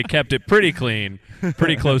 is that they kept it pretty clean,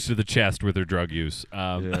 pretty close to the chest with their drug use.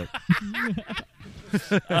 Yeah.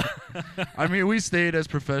 I mean, we stayed as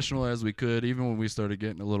professional as we could, even when we started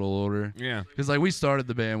getting a little older. Yeah. Because, we started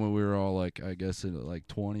the band when we were all, I guess,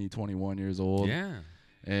 20, 21 years old. Yeah.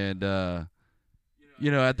 And, at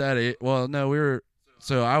that age, well, no,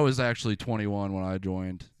 so I was actually 21 when I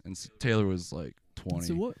joined, and Taylor was, 20.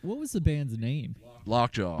 So what was the band's name?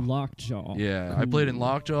 Lockjaw. Lockjaw. Yeah, I played in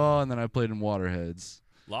Lockjaw, and then I played in Waterheads.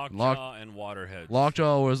 Lockjaw and Waterhead.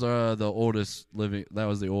 Lockjaw was the oldest that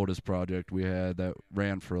was the oldest project we had that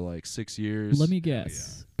ran for 6 years. Let me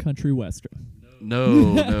guess. Country Western.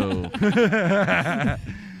 No.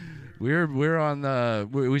 We're on the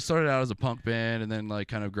we started out as a punk band and then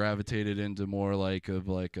kind of gravitated into more of a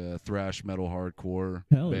thrash metal hardcore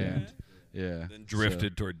Hell yeah. band. Yeah. Then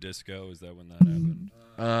drifted toward disco. Is that when that happened?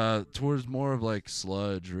 Towards more of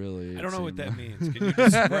sludge, really. I don't know what that means. means. Can you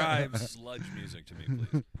describe sludge music to me,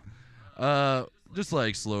 please? Just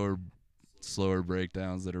slower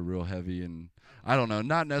breakdowns that are real heavy, and I don't know,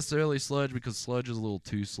 not necessarily sludge because sludge is a little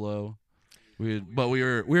too slow. But we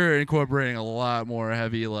were incorporating a lot more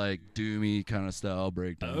heavy, doomy kind of style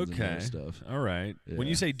breakdowns and Okay. more stuff. All right. When Yeah.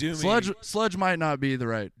 you say doomy, Sludge might not be the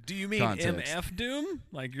right. do you mean context. MF Doom?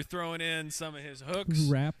 Like you're throwing in some of his hooks?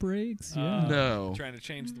 Rap breaks? Yeah. No. Trying to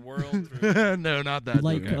change the world? Through... No, not that.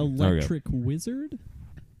 Like doomy. Electric Wizard?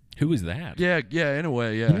 Who is that? Yeah, in a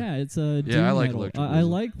way, yeah. Yeah, it's a Yeah, I doom like metal. Electric I Wizard.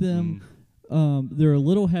 like them. They're a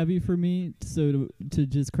little heavy for me, so to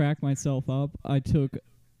just crack myself up,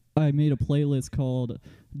 I made a playlist called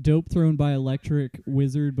Dope Thrown by Electric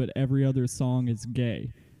Wizard, but every other song is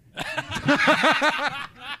gay.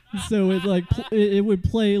 So it would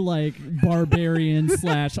play Barbarian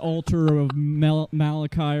 / Altar of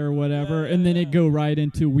Malachi or whatever, and then it go right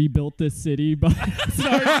into We Built This City by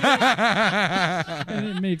and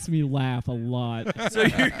it makes me laugh a lot. So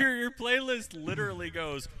your playlist literally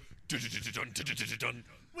goes.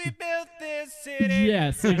 We built this city.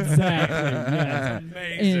 Yes, exactly. Yes.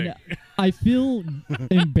 Amazing. And I feel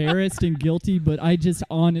embarrassed and guilty, but I just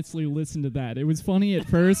honestly listen to that. It was funny at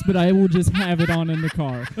first, but I will just have it on in the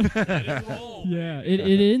car. Yeah,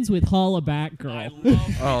 it ends with Holla Back I Girl.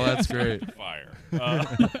 love Oh, that's great. fire.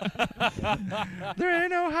 There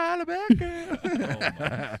ain't no holla back girl. Oh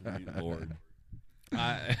my sweet lord.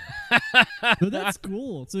 But that's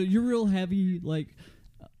cool. So you're real heavy,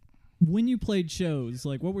 when you played shows,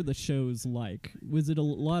 like what were the shows like? Was it a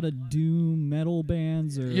lot of doom metal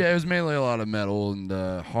bands or? Yeah, it was mainly a lot of metal and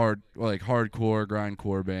hardcore,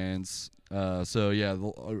 grindcore bands. So yeah,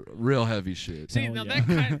 real heavy shit. See, Hell now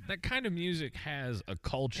yeah. that kind of music has a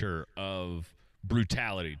culture of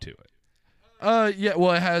brutality to it. Yeah,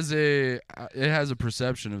 well, it has a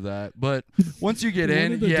perception of that, but once you get One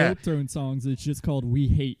in, of the yeah, Dope Throne songs is just called "We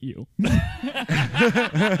Hate You."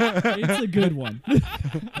 It's a good one.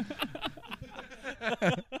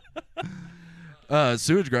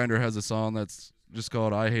 Sewage Grinder has a song that's just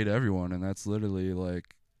called "I Hate Everyone," and that's literally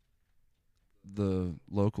like the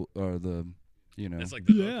local or the It's like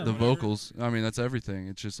the Yeah. hook or the whatever. vocals. I mean, that's everything.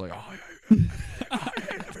 It's just like I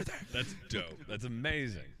hate everything. That's dope. That's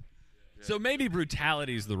amazing. So maybe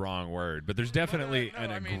brutality is the wrong word, but there's definitely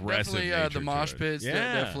an aggressive definitely, nature the to mosh it. pits Yeah.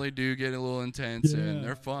 that definitely do get a little intense, Yeah. and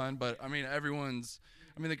they're fun. But I mean,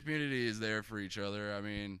 the community is there for each other. I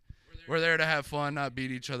mean, we're there to have fun, not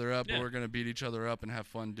beat each other up. Yeah. But we're gonna beat each other up and have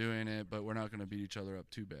fun doing it. But we're not gonna beat each other up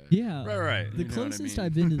too bad. Yeah. Right. The You know what I closest mean?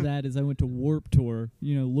 I've been to that is I went to Warp Tour,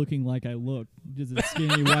 looking like I look, just a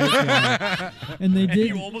skinny white guy. And they And did,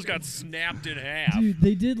 you almost got snapped in half. dude,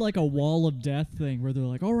 they did like a wall of death thing where they're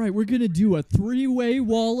like, all right, we're going to do a 3-way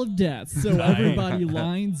wall of death. So everybody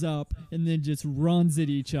lines up and then just runs at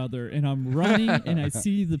each other. And I'm running and I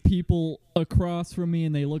see the people across from me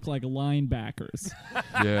and they look like linebackers.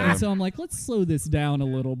 Yeah. And so I'm like, let's slow this down a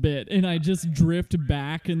little bit. And I just drift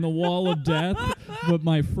back in the wall of death. But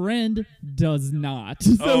my friend does not.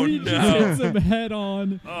 So Oh, he just no. hits him head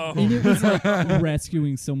on. Oh. And it was like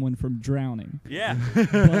rescuing someone from drowning. Yeah.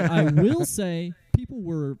 But I will say, people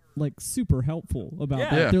were like super helpful about Yeah.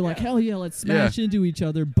 that. Yeah. They're like, hell yeah, let's smash into each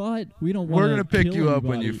other, but we don't want We're to gonna pick kill you up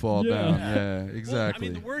when anybody." you fall Yeah. down. Yeah, Well, exactly.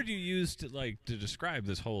 I mean, the word you used to describe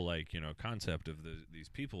this whole concept of these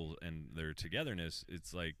people and their togetherness,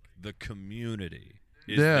 it's like the community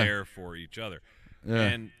is Yeah. there for each other. Yeah.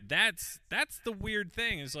 And that's the weird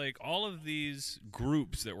thing is like all of these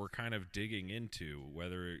groups that we're kind of digging into,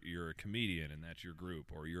 whether you're a comedian and that's your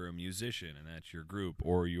group, or you're a musician and that's your group,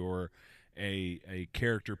 or you're a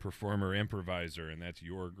character performer improviser and that's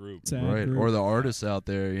your group. Sad Right, group. or the artists out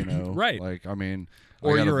there, Right. Like, I mean,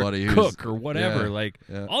 Or I got you're a buddy a who's cook or whatever. Yeah, Like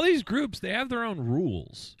yeah. all these groups, they have their own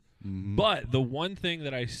rules. Mhm. But the one thing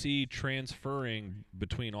that I see transferring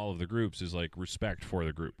between all of the groups is like respect for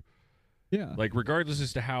the group. Yeah. Like regardless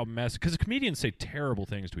as to how because comedians say terrible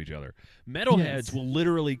things to each other. Metalheads Yes. will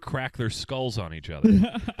literally crack their skulls on each other.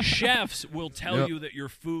 Chefs will tell Yep. you that your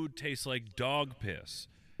food tastes like dog piss,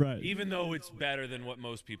 Right. even though it's better than what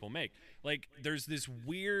most people make. Like there's this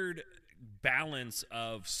weird balance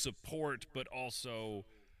of support, but also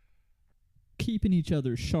Keeping each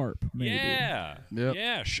other sharp, maybe. yeah, Yep.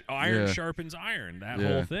 yeah. Iron Yeah. sharpens iron. That Yeah.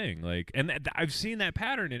 whole thing, like, and I've seen that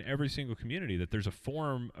pattern in every single community. That there's a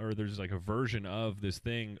form or there's like a version of this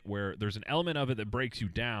thing where there's an element of it that breaks you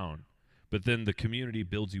down, but then the community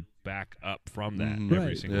builds you back up from that Mhm. every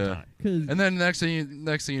Right. single Yeah. time. Because And then next thing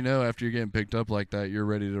you know, after you're getting picked up like that, you're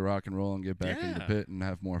ready to rock and roll and get back in the Yeah. pit and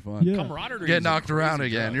have more fun. Yeah. Camaraderie. Get is a knocked around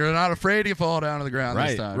crazy again. drug. You're not afraid to fall down to the ground right,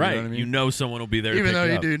 this time. right. You know what I mean? Someone will be there. to Even pick though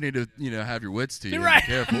you you up. do need to, have your wits to you. You're and right.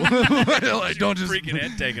 Be careful. Like, don't just freaking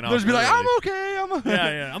head taken off. just be like, early. I'm okay.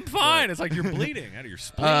 yeah, I'm fine. It's like you're bleeding out of your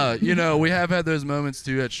spleen. We have had those moments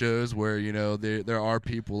too at shows where there are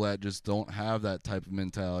people that just don't have that type of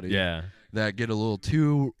mentality. yeah. That get a little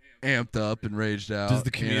too amped up and raged out. Does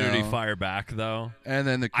the community you know? fire back though? And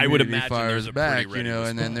then the I would community imagine fires there's a back, pretty ready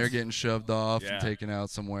and then they're response. getting shoved off Yeah. and taken out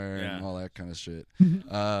somewhere and Yeah. all that kind of shit.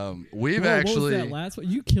 Whoa, We've what was actually that last one?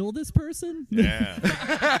 You killed this person? Yeah.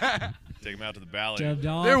 Take him out to the valley. Shoved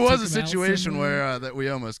off, there was a took him out situation somewhere? where that we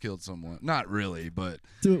almost killed someone. Not really, but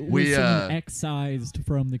So it was we, someone excised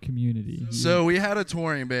from the community. so we had a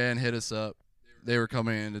touring band hit us up. They were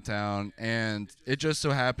coming into town, and it just so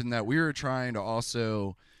happened that we were trying to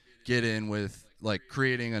also get in with like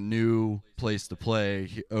creating a new place to play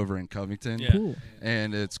over in Covington. Yeah. Cool.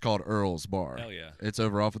 And it's called Earl's Bar. Hell yeah. It's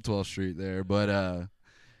over off of 12th Street there. But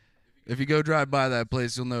if you go drive by that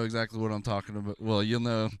place, you'll know exactly what I'm talking about. Well, you'll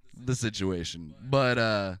know the situation.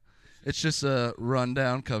 But it's just a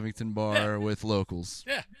rundown Covington bar with locals.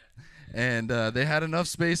 Yeah. And they had enough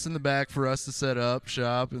space in the back for us to set up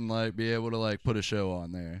shop and like be able to like put a show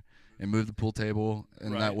on there and move the pool table.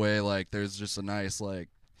 And Right. that way, like, there's just a nice like,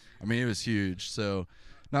 I mean, it was huge. So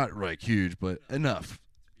not like huge, but enough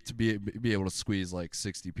to be able to squeeze like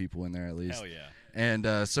 60 people in there at least. Hell yeah.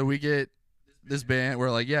 And so we get this band.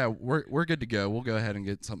 We're like, yeah, we're good to go. We'll go ahead and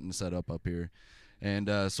get something set up here. And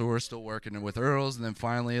so we're still working with Earl's. And then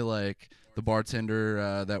finally, like, the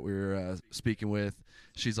bartender that we were speaking with,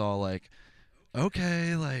 she's all like,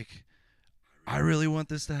 okay, like, I really want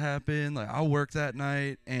this to happen. Like, I'll work that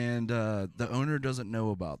night, and the owner doesn't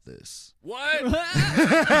know about this. What?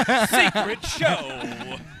 Secret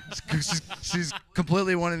show. She's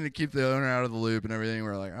completely wanting to keep the owner out of the loop and everything.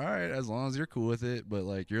 We're like, all right, as long as you're cool with it, but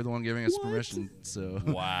like you're the one giving us What? permission. So,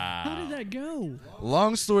 Wow. How did that go?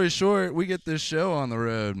 long story short, we get this show on the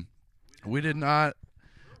road.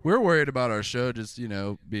 We're worried about our show just,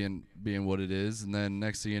 being what it is, and then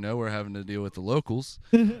next thing you know, we're having to deal with the locals.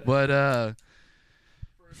 But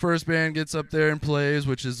first band gets up there and plays,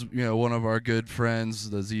 which is, one of our good friends,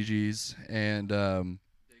 the ZGs, and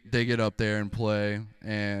they get up there and play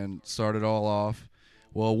and start it all off.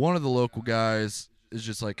 Well, one of the local guys is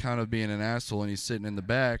just like kind of being an asshole, and he's sitting in the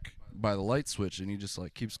back by the light switch, and he just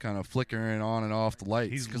like keeps kind of flickering on and off the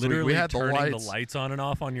lights. He's 'Cause literally we had turning the lights on and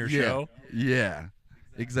off on your show. Yeah,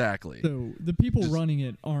 exactly. So the people Just- running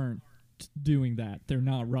it aren't doing that. They're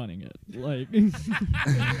not running it. Like,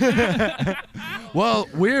 Well,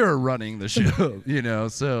 we're running the show,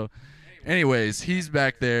 So, anyways, he's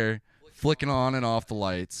back there flicking on and off the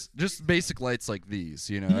lights, just basic lights like these.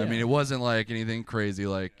 I Yeah. mean, it wasn't like anything crazy,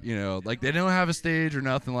 like like they don't have a stage or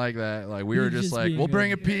nothing like that. Like we You're were just just like, being we'll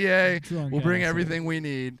bring a a PA, drunk we'll bring asshole. everything we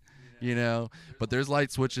need, But there's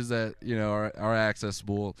light switches that are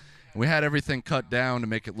accessible. We had everything cut down to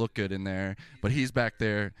make it look good in there, but he's back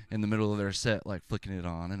there in the middle of their set, like flicking it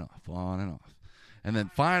on and off, and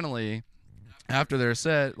then finally, after their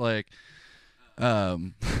set, like,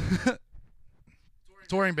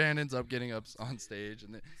 touring band ends up getting up on stage,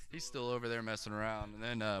 and then he's still over there messing around, and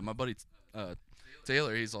then my buddy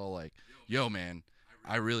Taylor, he's all like, "Yo, man,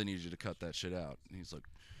 I really need you to cut that shit out," and he's like,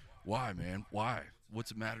 "Why, man? Why?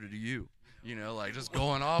 What's it matter to you?" Like just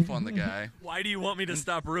going off on the guy. Why do you want me to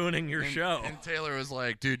stop ruining your show? And Taylor was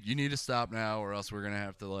like, "Dude, you need to stop now, or else we're gonna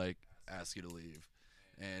have to like ask you to leave."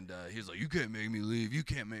 And he's like, "You can't make me leave. You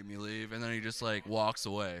can't make me leave." And then he just like walks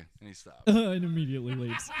away and he stops. and immediately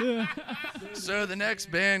leaves. So the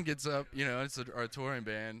next band gets up, it's our touring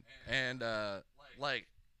band, and like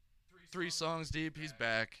 3 songs deep, he's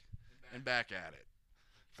back and back at it,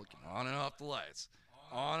 flicking on and off the lights,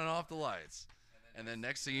 and then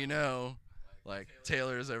next thing you know, like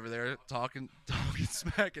Taylor's over there talking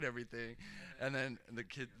smack and everything, and then the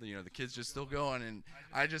kid's just still going, and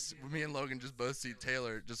me and Logan just both see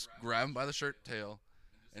Taylor just grab him by the shirt tail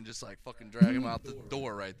and just like fucking drag him out the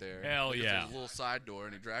door right there. Hell Because yeah. There's a little side door,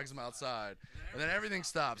 and he drags him outside, and then everything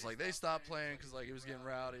stops. Like they stop playing because like it was getting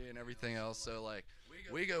rowdy and everything else. So like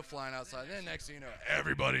we go flying outside. And then next thing you know,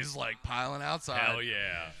 everybody's like piling outside. Hell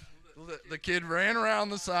yeah. The kid ran around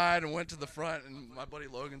the side and went to the front, and my buddy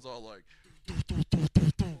Logan's all like,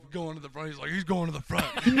 going to the front. He's going to the front.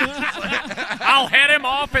 I'll head him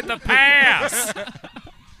off at the pass.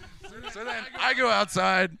 So then I go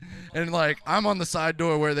outside, and like I'm on the side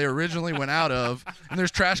door where they originally went out of, and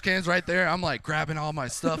there's trash cans right there. I'm like grabbing all my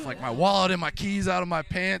stuff, like my wallet and my keys out of my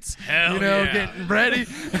pants, Hell yeah. getting ready,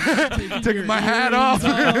 taking my hat off,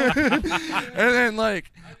 and then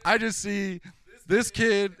like I just see this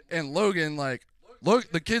kid and Logan, like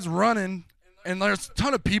the kid's running. And there's a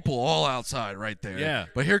ton of people all outside right there. Yeah.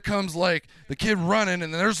 But here comes, like, the kid running,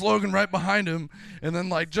 and then there's Logan right behind him. And then,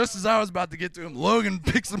 like, just as I was about to get to him, Logan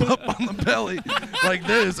picks him up on the belly like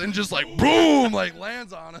this and just, like, boom, like,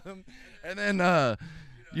 lands on him. And then,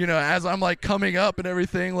 as I'm, like, coming up and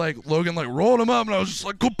everything, like, Logan, like, rolled him up, and I was just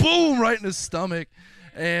like, kaboom, right in his stomach.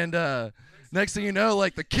 And next thing you know,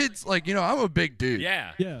 like, the kid's, like, I'm a big dude.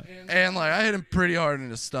 Yeah. Yeah. And, like, I hit him pretty hard in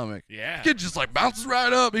his stomach. Yeah. The kid just, like, bounces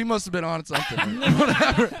right up. He must have been on something.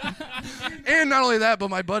 Whatever. And not only that, but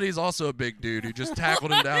my buddy's also a big dude who just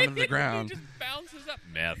tackled him down to the ground. He just bounces up.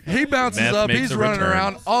 Meth. He bounces Meth up. makes He's a running return.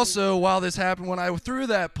 around. Also, while this happened, when I threw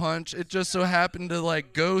that punch, it just so happened to,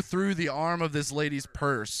 like, go through the arm of this lady's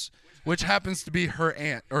purse, which happens to be her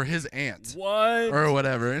aunt or his aunt. What? Or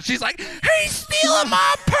whatever. And she's like, "He's stealing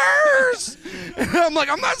my purse!" And I'm like,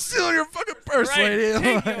 "I'm not stealing your fucking purse, Right.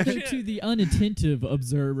 lady." So to the unattentive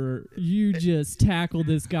observer, you just tackled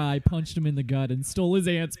this guy, punched him in the gut, and stole his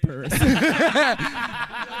aunt's purse.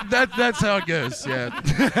 That's how it goes, yeah.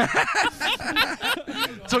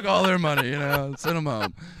 Took all their money, sent them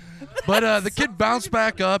home. But the kid bounced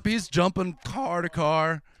back up. He's jumping car to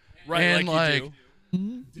car. Right, and like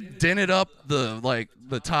you dented up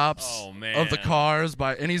the tops Oh, man. of the cars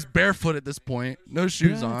and he's barefoot at this point, no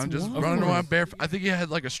shoes Yeah, on, it's just wild. running around barefoot. I think he had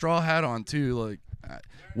like a straw hat on too, like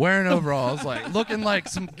wearing overalls, like looking like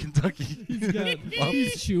some Kentucky.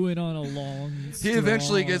 He's chewing on a long He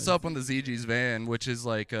eventually straw. gets up on the ZG's van, which is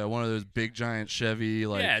like one of those big giant Chevy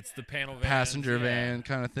like yeah, it's the panel van. passenger yeah. van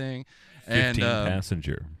kind of thing. 15 And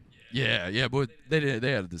passenger. Yeah, but they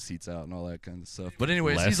had the seats out and all that kind of stuff. But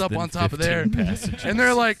anyways, Less he's up than on top of there, 15 passages. and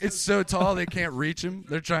they're like, it's so tall they can't reach him.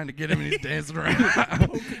 They're trying to get him, and he's dancing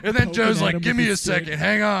around. And then Joe's at like, him "Give with me a his stick." second,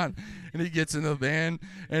 hang on." And he gets in the van,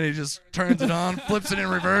 and he just turns it on, flips it in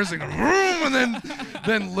reverse, and goes, vroom, and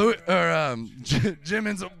then Jim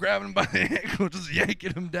ends up grabbing him by the ankle, just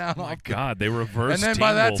yanking him down. Oh my off. God, they reversed. And then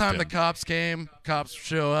by that Teen time, Wolfed the him. cops came. Cops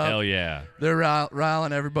show up. Hell yeah. They're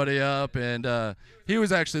riling everybody up, and he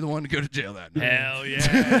was actually the one to go to jail that night. Hell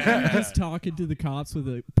yeah. Just talking to the cops with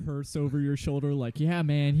a purse over your shoulder, like, yeah,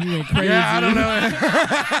 man, he went crazy. Yeah, I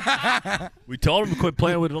don't know. We told him to quit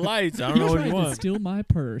playing with the lights. I don't He know what tried he to wants. steal my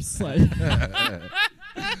purse. Like,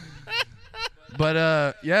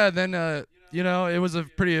 But then it was a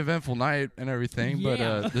pretty eventful night and everything.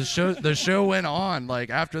 Yeah. But the show went on. Like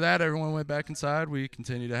after that, everyone went back inside. We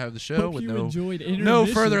continued to have the show hope with you no enjoyed no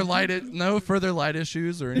intermission. further light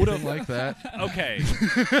issues or anything like that. Okay.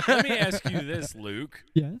 Let me ask you this, Luke.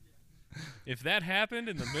 Yeah. If that happened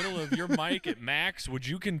in the middle of your mic at Max, would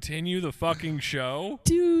you continue the fucking show?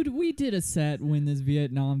 Dude, we did a set when this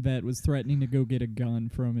Vietnam vet was threatening to go get a gun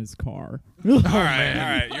from his car. All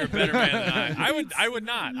right. You're a better man than I would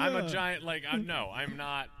not. I'm a giant. Like, I'm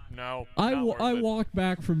not. No. I not worth it. walked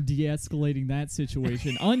back from de-escalating that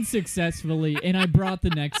situation unsuccessfully, and I brought the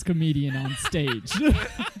next comedian on stage.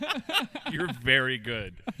 You're very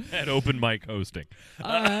good at open mic hosting.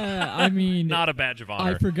 I mean, Not a badge of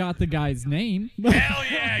honor. I forgot the guy's name. Hell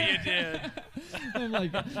yeah, you did. I'm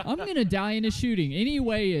like, I'm gonna die in a shooting.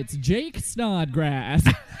 Anyway, it's Jake Snodgrass.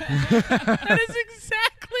 That is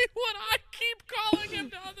exactly what I keep calling him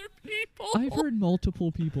to other people. I've heard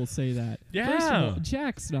multiple people say that. First of Yeah. all,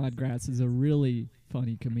 Jack Snodgrass is a really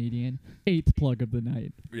funny comedian. 8th plug of the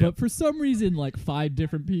night. Yep. But for some reason, like 5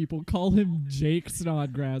 different people call him Jake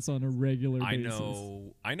Snodgrass on a regular I basis.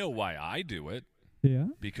 know why I do it. Yeah?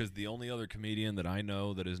 Because the only other comedian that I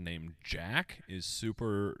know that is named Jack is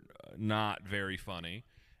super not very funny,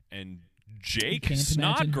 and Jake can't imagine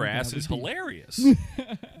how Snodgrass that is would be. hilarious.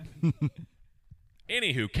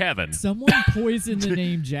 Anywho, Kevin. Someone poisoned the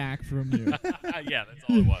name Jack from you. Yeah, that's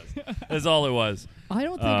all it was. That's all it was. I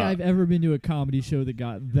don't think I've ever been to a comedy show that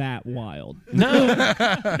got that wild.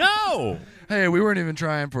 No. Hey, we weren't even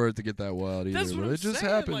trying for it to get that wild either. That's what but I'm it just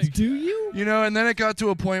saying, happens. like- Do you? And then it got to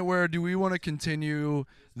a point where do we want to continue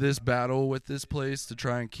this battle with this place to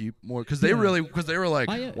try and keep more? Because they were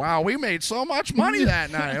like, wow, we made so much money that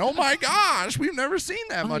night. Oh my gosh, we've never seen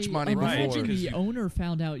that much money before. Imagine the owner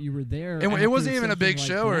found out you were there. And it after wasn't even a big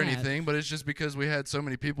something show like or that. anything, but it's just because we had so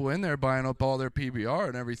many people in there buying up all their PBR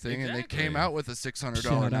and everything, and they Exactly. came out with a $600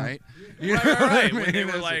 Shut up. night. You know Right. what I When they mean?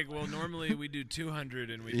 were It's like, well, normally we do 200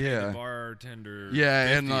 and we pay Yeah. the bartender yeah,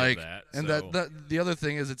 50 and like, of that. and so. that the other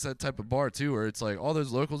thing is it's that type of bar too, where it's like all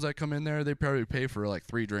those locals that come in there, they probably pay for like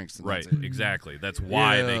 3 drinks. And Right, that's it. exactly. That's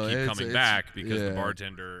why they Yeah, keep it's- coming it's- back because the yeah.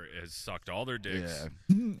 bartender has sucked all their dicks.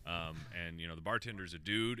 Yeah. And the bartender's a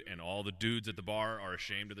dude, and all the dudes at the bar are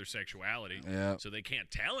ashamed of their sexuality. Yeah. So they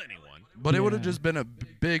can't tell anyone. But it would have Yeah. just been a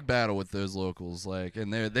big battle with those locals, like,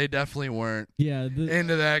 and they definitely weren't Yeah,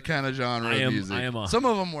 into that kind of genre I am- of music. I am a- Some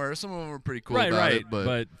of them were pretty cool right. about it,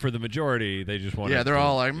 but for the majority, they just want. yeah, they're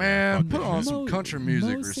all like, man, fuck put on some Mo- country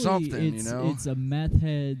music or mostly something, It's a meth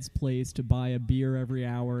head's place to buy a beer every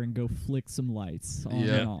hour and go flick some lights on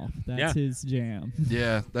Yeah. and off. That's Yeah. his jam.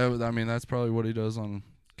 Yeah, that's probably what he does on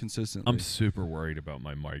consistently. I'm super worried about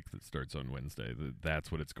my mic that starts on Wednesday.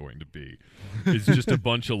 That's what it's going to be. It's just a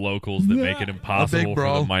bunch of locals that make it impossible for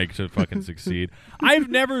brawl. the mic to fucking succeed. I've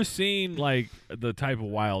never seen like the type of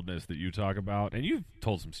wildness that you talk about, and you've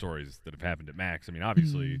told some stories that have happened at Max. I mean,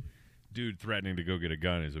 obviously, dude threatening to go get a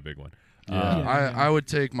gun is a big one. Yeah, Yeah. I would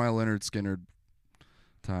take my Leonard Skinner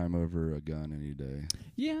time over a gun any day.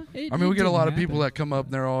 Yeah. I mean, we get a lot of people that come up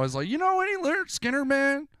and they're always like, any Leonard Skinner,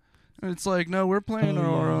 man? And it's like, no, we're playing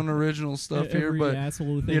Oh, our yeah. own original stuff here, Every but asshole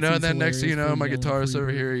who you thinks know, he's and then next thing you hilarious know, for my yelling guitarist over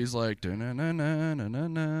Freebird. here, he's like,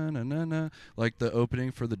 "Da-na-na-na-na-na-na-na," like the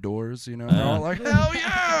opening for the Doors, and they're all like, hell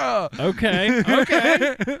yeah! Okay.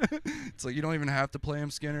 It's like you don't even have to play him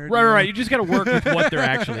Skinner. Right. You just got to work with what they're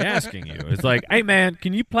actually asking you. It's like, hey, man,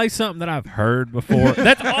 can you play something that I've heard before?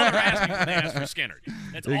 That's all they're asking when they ask for Skinner.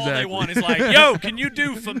 That's all they Exactly. want is like, yo, can you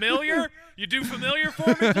do Familiar? You do Familiar for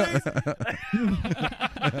me, please?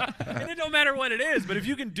 And it don't matter what it is, but if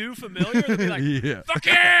you can do Familiar, they'll be like, Yeah. fuck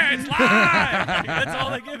yeah, it's live! Like, that's all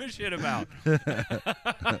they give a shit about.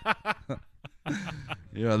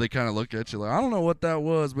 Yeah, they kind of look at you like, I don't know what that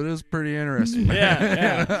was, but it was pretty interesting.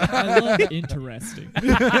 Yeah, I love interesting.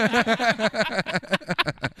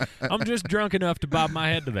 I'm just drunk enough to bob my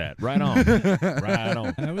head to that. Right on. Right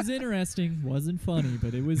on. That was interesting. Wasn't funny,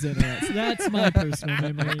 but it was interesting. That's my personal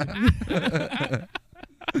memory.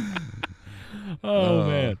 Oh,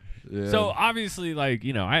 man. Yeah. So obviously, like,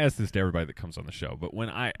 you know, I ask this to everybody that comes on the show, but when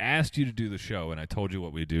I asked you to do the show and I told you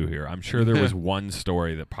what we do here, I'm sure there was one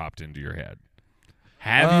story that popped into your head.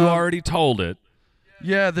 Have you already told it?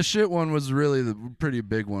 Yeah, the shit one was really the pretty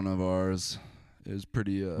big one of ours. It was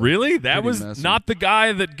pretty. Really? That pretty was messy. not the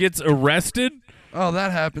guy that gets arrested? Oh,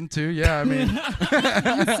 that happened too. Yeah, I mean,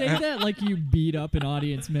 You say that like you beat up an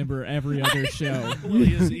audience member every other show. Well,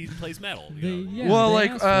 he plays metal. They, You know? yeah, well, they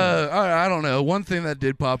like asked for it. I don't know. One thing that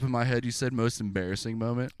did pop in my head, you said most embarrassing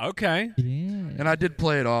moment, Okay. Yeah. and I did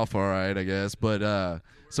play it off all right, I guess. But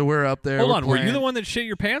so we're up there. Hold we're on. Were you playing- the one that shit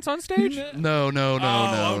your pants on stage? No. Oh, okay,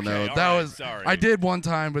 all That right, was. sorry. I did one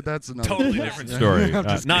time, but that's another. Totally different story. I'm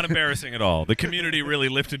just Not kidding. embarrassing at all. The community really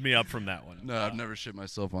lifted me up from that one. No, I've never shit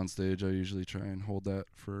myself on stage. I usually try and hold that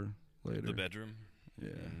for later. The bedroom. Yeah,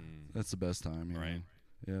 that's the best time. Right.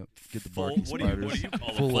 Yeah. Get the Full, barking what do spiders. you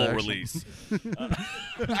call Full a full action. release?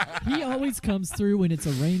 He always comes through when it's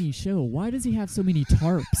a rainy show. Why does he have so many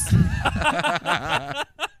tarps?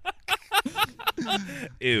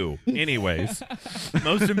 Ew. Anyways,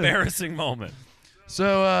 most embarrassing moment.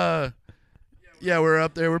 So, yeah, we're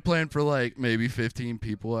up there. We're playing for like maybe 15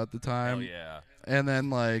 people at the time. Hell yeah. And then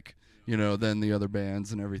like, you know, then the other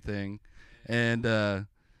bands and everything. And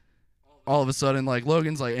all of a sudden, like,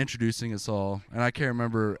 Logan's like introducing us all, and I can't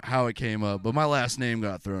remember how it came up, but my last name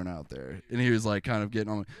got thrown out there, and he was like kind of getting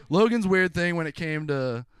on me. Logan's weird thing when it came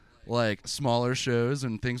to like smaller shows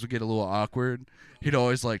and things would get a little awkward, he'd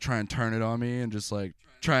always like try and turn it on me and just like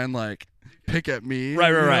try and like pick at me. Right,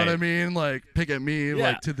 you know right. what I mean? Like pick at me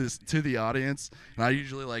Yeah. like to the audience, and I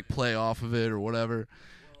usually like play off of it or whatever.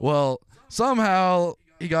 Well, somehow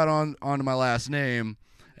he got onto my last name.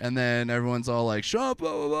 And then everyone's all like, "Shut up,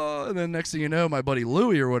 blah, blah, blah." And then next thing you know, my buddy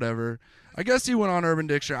Louie or whatever, I guess he went on Urban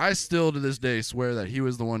Dictionary. I still to this day swear that he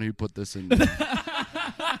was the one who put this in. But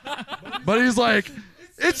he's like,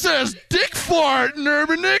 "It says dick fart in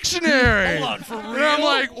Urban Dictionary." Hold on, for real? And I'm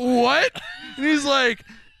like, "What?" And he's like,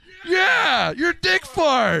 "Yeah, you're dick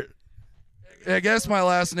fart." I guess my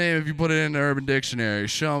last name, if you put it in the Urban Dictionary,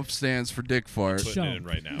 Shump stands for dick fart. Putting it in Shump.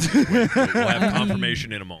 right now. We'll have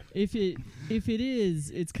confirmation in a moment. If it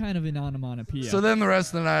is, it's kind of an onomatopoeia. So then the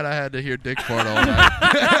rest of the night I had to hear dick fart all night.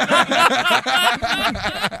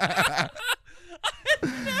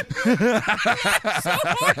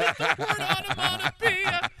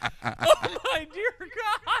 Oh my dear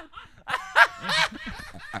God!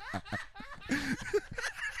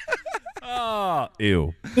 Oh,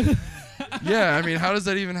 ew. Yeah, I mean, how does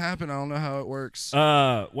that even happen? I don't know how it works.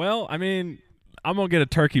 Well, I mean, I'm gonna get a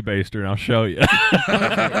turkey baster and I'll show you.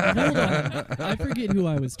 Hold on. I forget who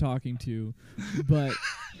I was talking to, but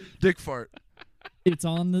Dick fart. it's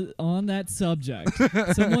on that subject.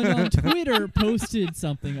 Someone on Twitter posted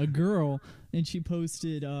something, a girl, and she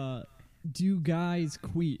posted, "Do guys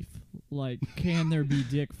queef? Like, can there be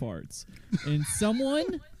dick farts?" And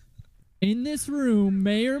someone in this room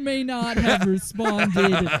may or may not have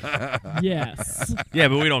responded, yes. Yeah,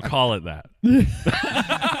 but we don't call it that.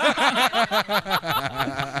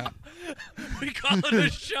 We call it a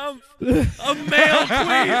shump, a male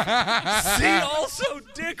queef. See, also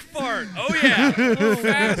dick fart. Oh yeah,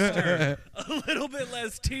 faster, a little bit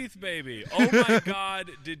less teeth, baby. Oh my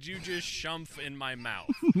God, did you just shump in my mouth?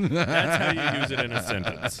 That's how you use it in a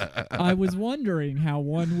sentence. I was wondering how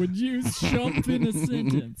one would use shump in a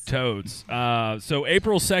sentence. Toads. So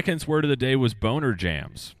April 2nd's word of the day was boner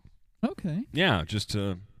jams. Okay. Yeah, just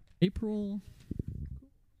to. April.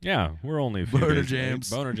 Yeah, we're only a few Boner days- jams.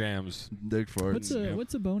 Boner jams. Dick fart.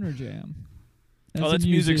 What's a boner jam? As Oh, a that's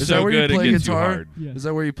music Is so that where you good it play gets guitar? you hard. Yeah. Is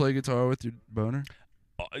that where you play guitar with your boner?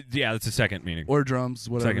 Yeah, that's the second meaning. Or drums,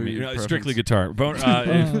 whatever. Second meaning. your Strictly preference. guitar.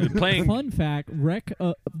 If playing. Fun fact: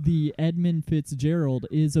 the Edmund Fitzgerald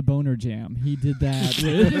is a boner jam. He did that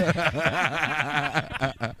with.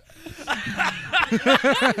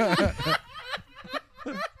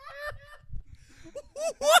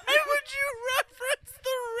 Why would you reference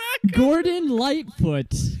the record? Gordon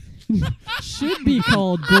Lightfoot should be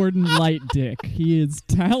called Gordon Lightdick. He is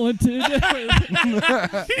talented. He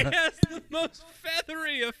has the most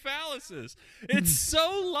feathery of phalluses. It's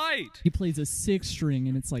so light. He plays a 6-string,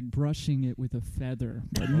 and it's like brushing it with a feather.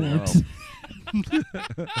 But more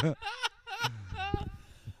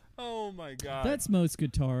Wow. Oh my god. That's most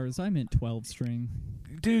guitars. I meant 12 string.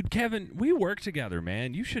 Dude, Kevin, we work together,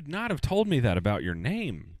 man. You should not have told me that about your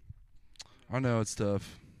name. I know it's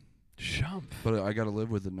tough, Shump. but I got to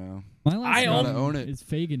live with it now. My last I name own it. is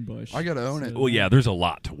Fagenbush. I gotta own it. Well, yeah, there's a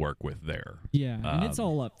lot to work with there. Yeah, and it's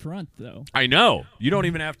all up front, though. I know. You don't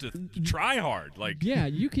even have to try hard. Like, Yeah,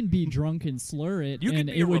 you can be drunk and slur it, You can and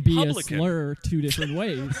be it a would be a Republican. slur 2 different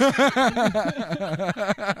ways.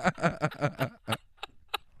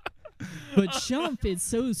 But Shump is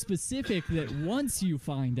so specific that once you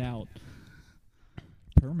find out,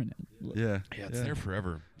 permanent. Yeah. yeah, it's there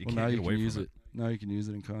forever. You Well, can't now get you away can use from it. Now you can use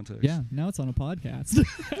it in context. Yeah, now it's on a podcast.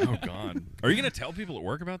 Oh God. Are you gonna tell people at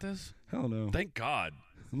work about this? Hell no. Thank God.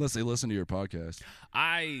 Unless they listen to your podcast.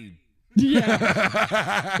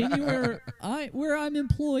 Yeah. Anywhere where I'm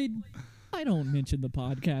employed, I don't mention the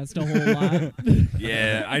podcast a whole lot.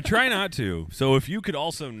 Yeah, I try not to. So if you could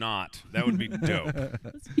also not, that would be dope.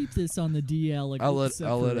 Let's keep this on the DL. I'll let except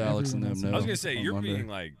Alex for and everyone them else. know. I was gonna say on you're Monday. being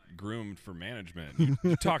like groomed for management.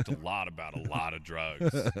 You talked a lot about a lot of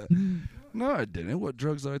drugs. No, I didn't. What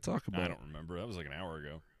drugs did I talk about? I don't remember. That was like an hour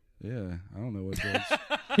ago. Yeah, I don't know what drugs.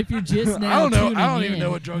 If you're just now don't know. tuning I don't even in,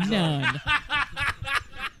 know what drugs are. none.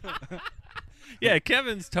 Yeah,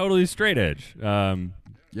 Kevin's totally straight edge.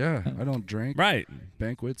 Yeah, I don't drink Right.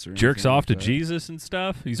 banquets or Jerks anything off like to that. Jesus and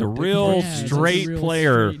stuff. He's a real Yeah, it's a straight real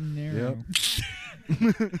player. straight and narrow.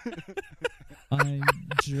 Yep. I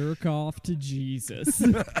jerk off to Jesus.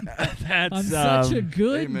 That's I'm such a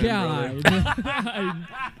good amen, guy.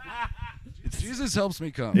 Jesus helps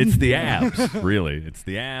me come. It's the abs, really. It's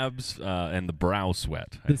the abs and the brow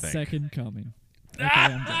sweat, I The think. second coming. Okay,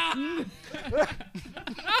 I'm done.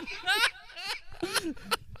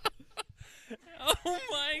 Oh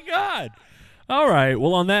my God! All right.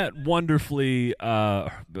 Well, on that wonderfully, oh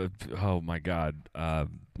my God,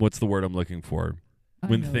 what's the word I'm looking for? I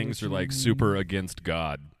When know things what are you like mean. super against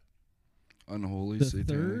God. Unholy The satanic.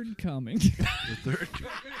 third coming. The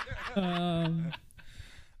third.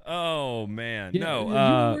 Oh man, Yeah, no, you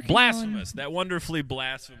were working blasphemous. That wonderfully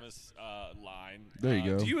blasphemous line. There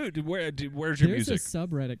you go. Where's your There's music? a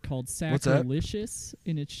subreddit called What's that? Sacrilicious,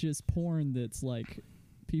 and it's just porn that's like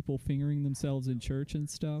people fingering themselves in church and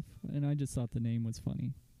stuff. And I just thought the name was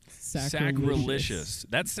funny. Sacrilegious.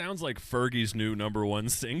 That sounds like Fergie's new #1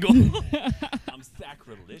 single. I'm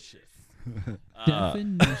sacrilegious.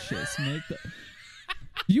 Definitious. Make the.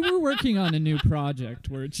 You were working on a new project,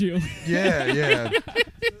 weren't you? Yeah.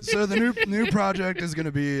 So the new project is going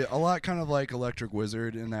to be a lot kind of like Electric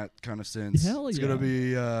Wizard in that kind of sense. Hell It's yeah. going to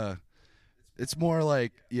be it's more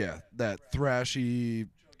like that thrashy,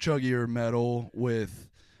 chuggier metal with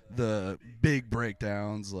the big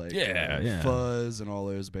breakdowns like Yeah. Fuzz and all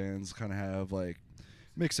those bands kind of have, like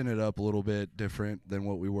mixing it up a little bit different than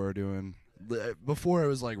what we were doing. Before it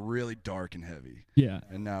was like really dark and heavy, Yeah.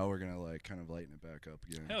 and now we're going to like kind of lighten it back up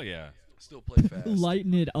again. Hell yeah. Still play fast.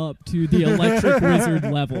 Lighten it up to the Electric Wizard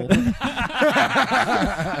level.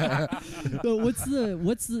 So what's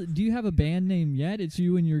the? Do you have a band name yet? It's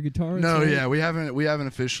you and your guitarist. No, right? yeah, we haven't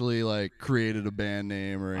officially like created a band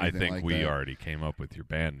name or I anything think like we that. already came up with your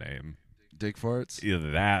band name. Dick Farts.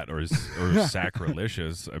 Either that or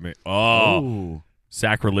Sacrilegious. I mean,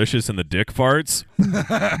 Sacrilegious and the Dick Farts.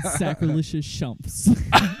 Sacrilegious Shumps.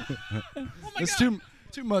 It's too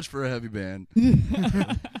much for a heavy band. You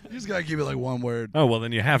just gotta keep it like one word. Oh, well,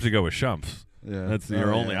 then you have to go with Shumps. Yeah, That's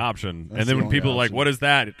your only option. That's And then the when only people are like, option. what is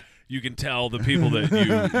that? You can tell the people that you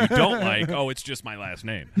don't like, oh, it's just my last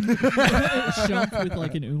name. Shump with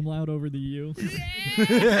like an umlaut over the U. It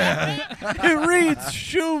reads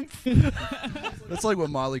Shump. That's like what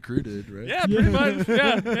Motley Crue did, right? Yeah, pretty much.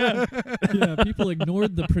 Yeah. Yeah, people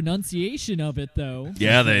ignored the pronunciation of it though.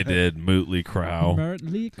 Yeah, they did. Motley Crue.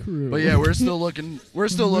 Motley Crue. But yeah, we're still looking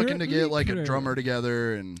to get like a Crue. drummer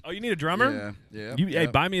together and Oh, you need a drummer? yeah. Hey,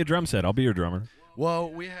 buy me a drum set. I'll be your drummer. Well,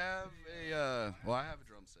 we have I have a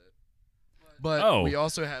drum set. But Oh. we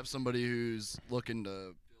also have somebody who's looking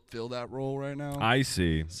to fill that role right now. I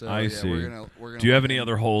see. So I yeah, see. We're gonna Do you have let any him-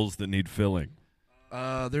 other holes that need filling?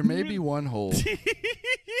 There may be one hole.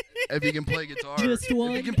 If you can play guitar. Just If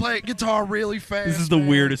one? you can play guitar really fast. This is the man.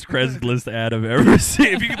 weirdest Craigslist ad I've ever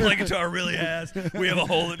seen. If you can play guitar really fast, we have a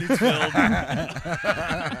hole that needs filled.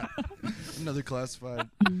 Another classified.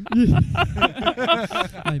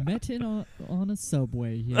 I met him on a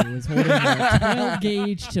subway. He was holding a 12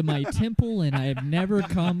 gauge to my temple, and I have never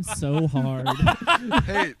come so hard.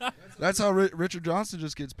 Hey, that's how Richard Johnson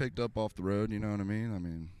just gets picked up off the road. You know what I mean? I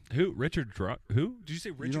mean, Who? Who? Did you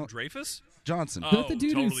say Richard don't- Dreyfuss? Johnson. Oh, Is that the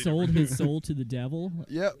dude totally who sold different. his soul to the devil?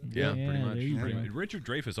 Yep. Yeah, Yeah, pretty much. there you Pretty go. much. Richard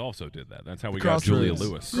Dreyfuss also did that. That's how we got Julia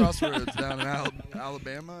Lewis. Crossroads down in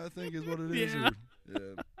Alabama, I think is what it is. Yeah.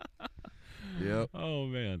 Yeah. Yep. Oh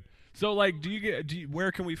man. So like,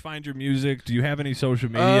 where can we find your music? Do you have any social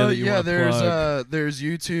media that you yeah, want to plug? there's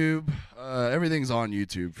YouTube. Everything's on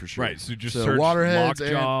YouTube for sure. Right, so just search Waterheads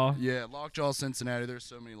Lockjaw. Lockjaw Cincinnati. There's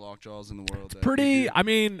so many Lockjaws in the world. That Pretty. you I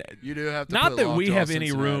mean, do, you do have to not put that we Lockjaw have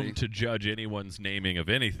any room Cincinnati. to judge anyone's naming of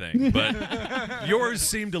anything, but yours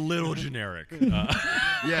seemed a little generic.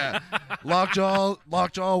 Yeah, Lockjaw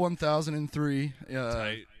 1003.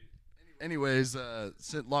 Tight. Anyways,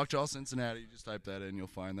 Lockjaw Cincinnati. Just type that in, you'll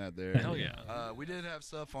find that there. Hell yeah. We did have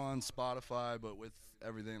stuff on Spotify, but with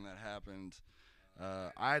everything that happened,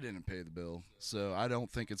 I didn't pay the bill, so I don't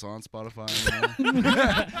think it's on Spotify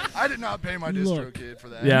anymore. I did not pay my Look. DistroKid for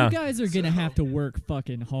that. Yeah. You guys are going to have to work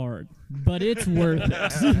fucking hard, but it's worth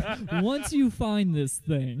it. Once you find this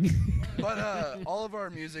thing. But all of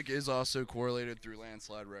our music is also correlated through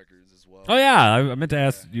Landslide Records as well. Oh yeah, I meant to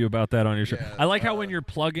ask you about that on your show. Yeah, I like how when you're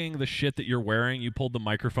plugging the shit that you're wearing, you pulled the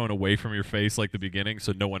microphone away from your face like the beginning,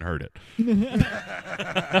 so no one heard it.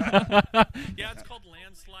 Yeah, it's called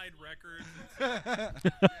Landslide Records.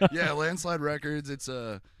 Yeah, Landslide Records. It's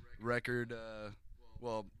a record,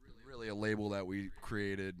 really a label that we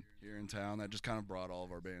created here in town that just kind of brought all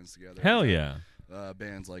of our bands together. Hell yeah.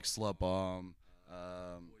 Bands like Slut Bomb,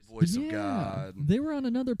 Voice of God. They were on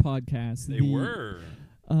another podcast. They were.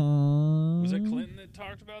 Was it Clinton that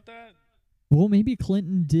talked about that? Well, maybe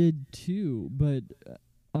Clinton did too, but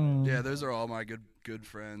Yeah, those are all my good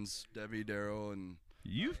friends, Debbie, Daryl, and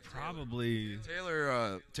You've probably.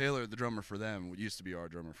 Taylor, the drummer for them, used to be our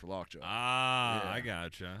drummer for Lockjaw. Ah, Yeah. I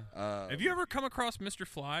gotcha. Uh, Have you ever come across Mr.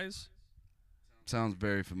 Flies? Sounds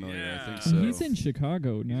very familiar. I think Yeah. so. he's in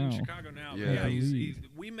Chicago He's now. in Chicago now. Yeah. Yeah, I he's, believe.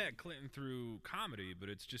 we met Clinton through comedy, but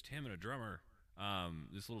it's just him and a drummer.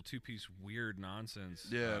 This little two-piece weird nonsense.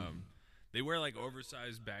 Yeah. They wear like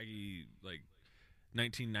oversized, baggy, like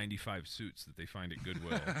 1995 suits that they find at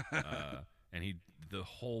Goodwill. And the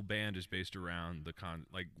whole band is based around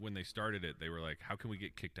like when they started it, they were like, how can we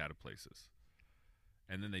get kicked out of places?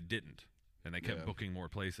 And then they didn't. And they kept Yeah. booking more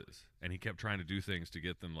places. And he kept trying to do things to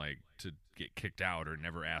get them like to get kicked out or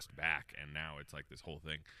never asked back. And now it's like this whole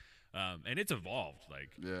thing. And it's evolved. Like,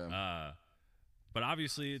 Yeah. but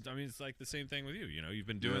obviously, it's like the same thing with you. You know, you've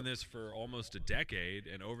been doing this for almost a decade,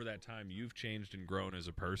 and over that time, you've changed and grown as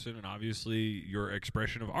a person. And obviously, your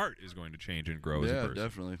expression of art is going to change and grow as a Yeah, person.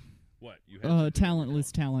 definitely. What you had?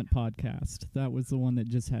 Talentless Talent podcast. That was the one that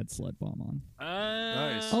just had Sled Bomb on.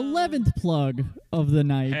 Nice. 11th plug of the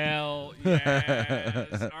night. Hell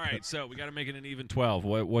yes! All right, so we got to make it an even 12.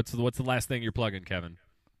 What's the last thing you're plugging, Kevin?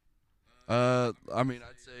 I'd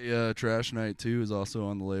say Trash Night 2 is also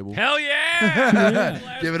on the label. Hell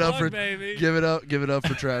yeah! Give it up for baby. give it up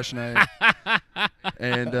for Trash Night.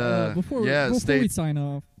 And Before stay. we sign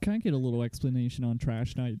off, can I get a little explanation on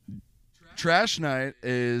Trash Night? Trash Night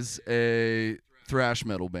is a thrash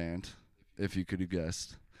metal band, if you could have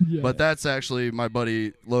guessed. Yeah. But that's actually my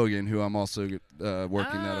buddy Logan, who I'm also working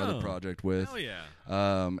that other Oh. project with. Hell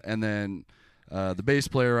yeah! And then the bass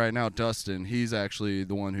player right now, Dustin, he's actually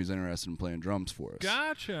the one who's interested in playing drums for us.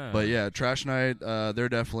 Gotcha. But yeah, Trash Night, they're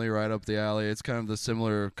definitely right up the alley. It's kind of the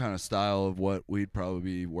similar kind of style of what we'd probably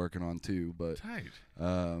be working on too. But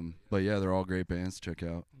yeah, they're all great bands to check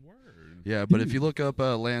out. Word. Yeah, but if you look up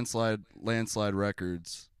Landslide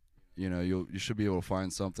Records, you know you should be able to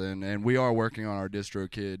find something. And we are working on our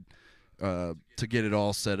DistroKid to get it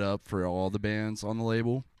all set up for all the bands on the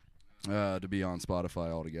label to be on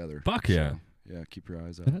Spotify altogether. Fuck yeah. So, yeah, keep your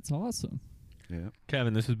eyes out. That's awesome. Yeah,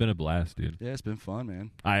 Kevin, this has been a blast, dude. yeah, it's been fun,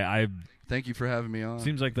 man. I Thank you for having me on.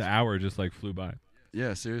 seems like the hour just like flew by.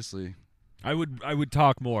 Yeah, seriously. I would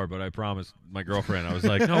talk more, but I promised my girlfriend I was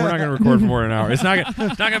like, no, we're not gonna record for more than an hour. It's not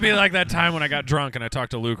gonna be like that time when I got drunk and I talked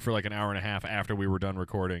to Luke for like an hour and a half after we were done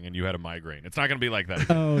recording and you had a migraine. It's not gonna be like that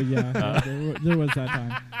again. Oh yeah, there was that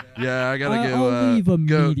time. Yeah, I gotta I'll leave go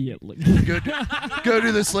immediately. go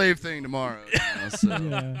do the slave thing tomorrow. You know, so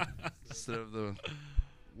Yeah. instead of the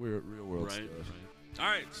real world Right. stuff. All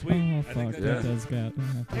right, sweet. Oh I fuck, think that Yeah. does get.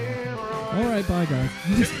 All right, bye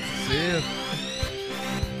guys. See ya.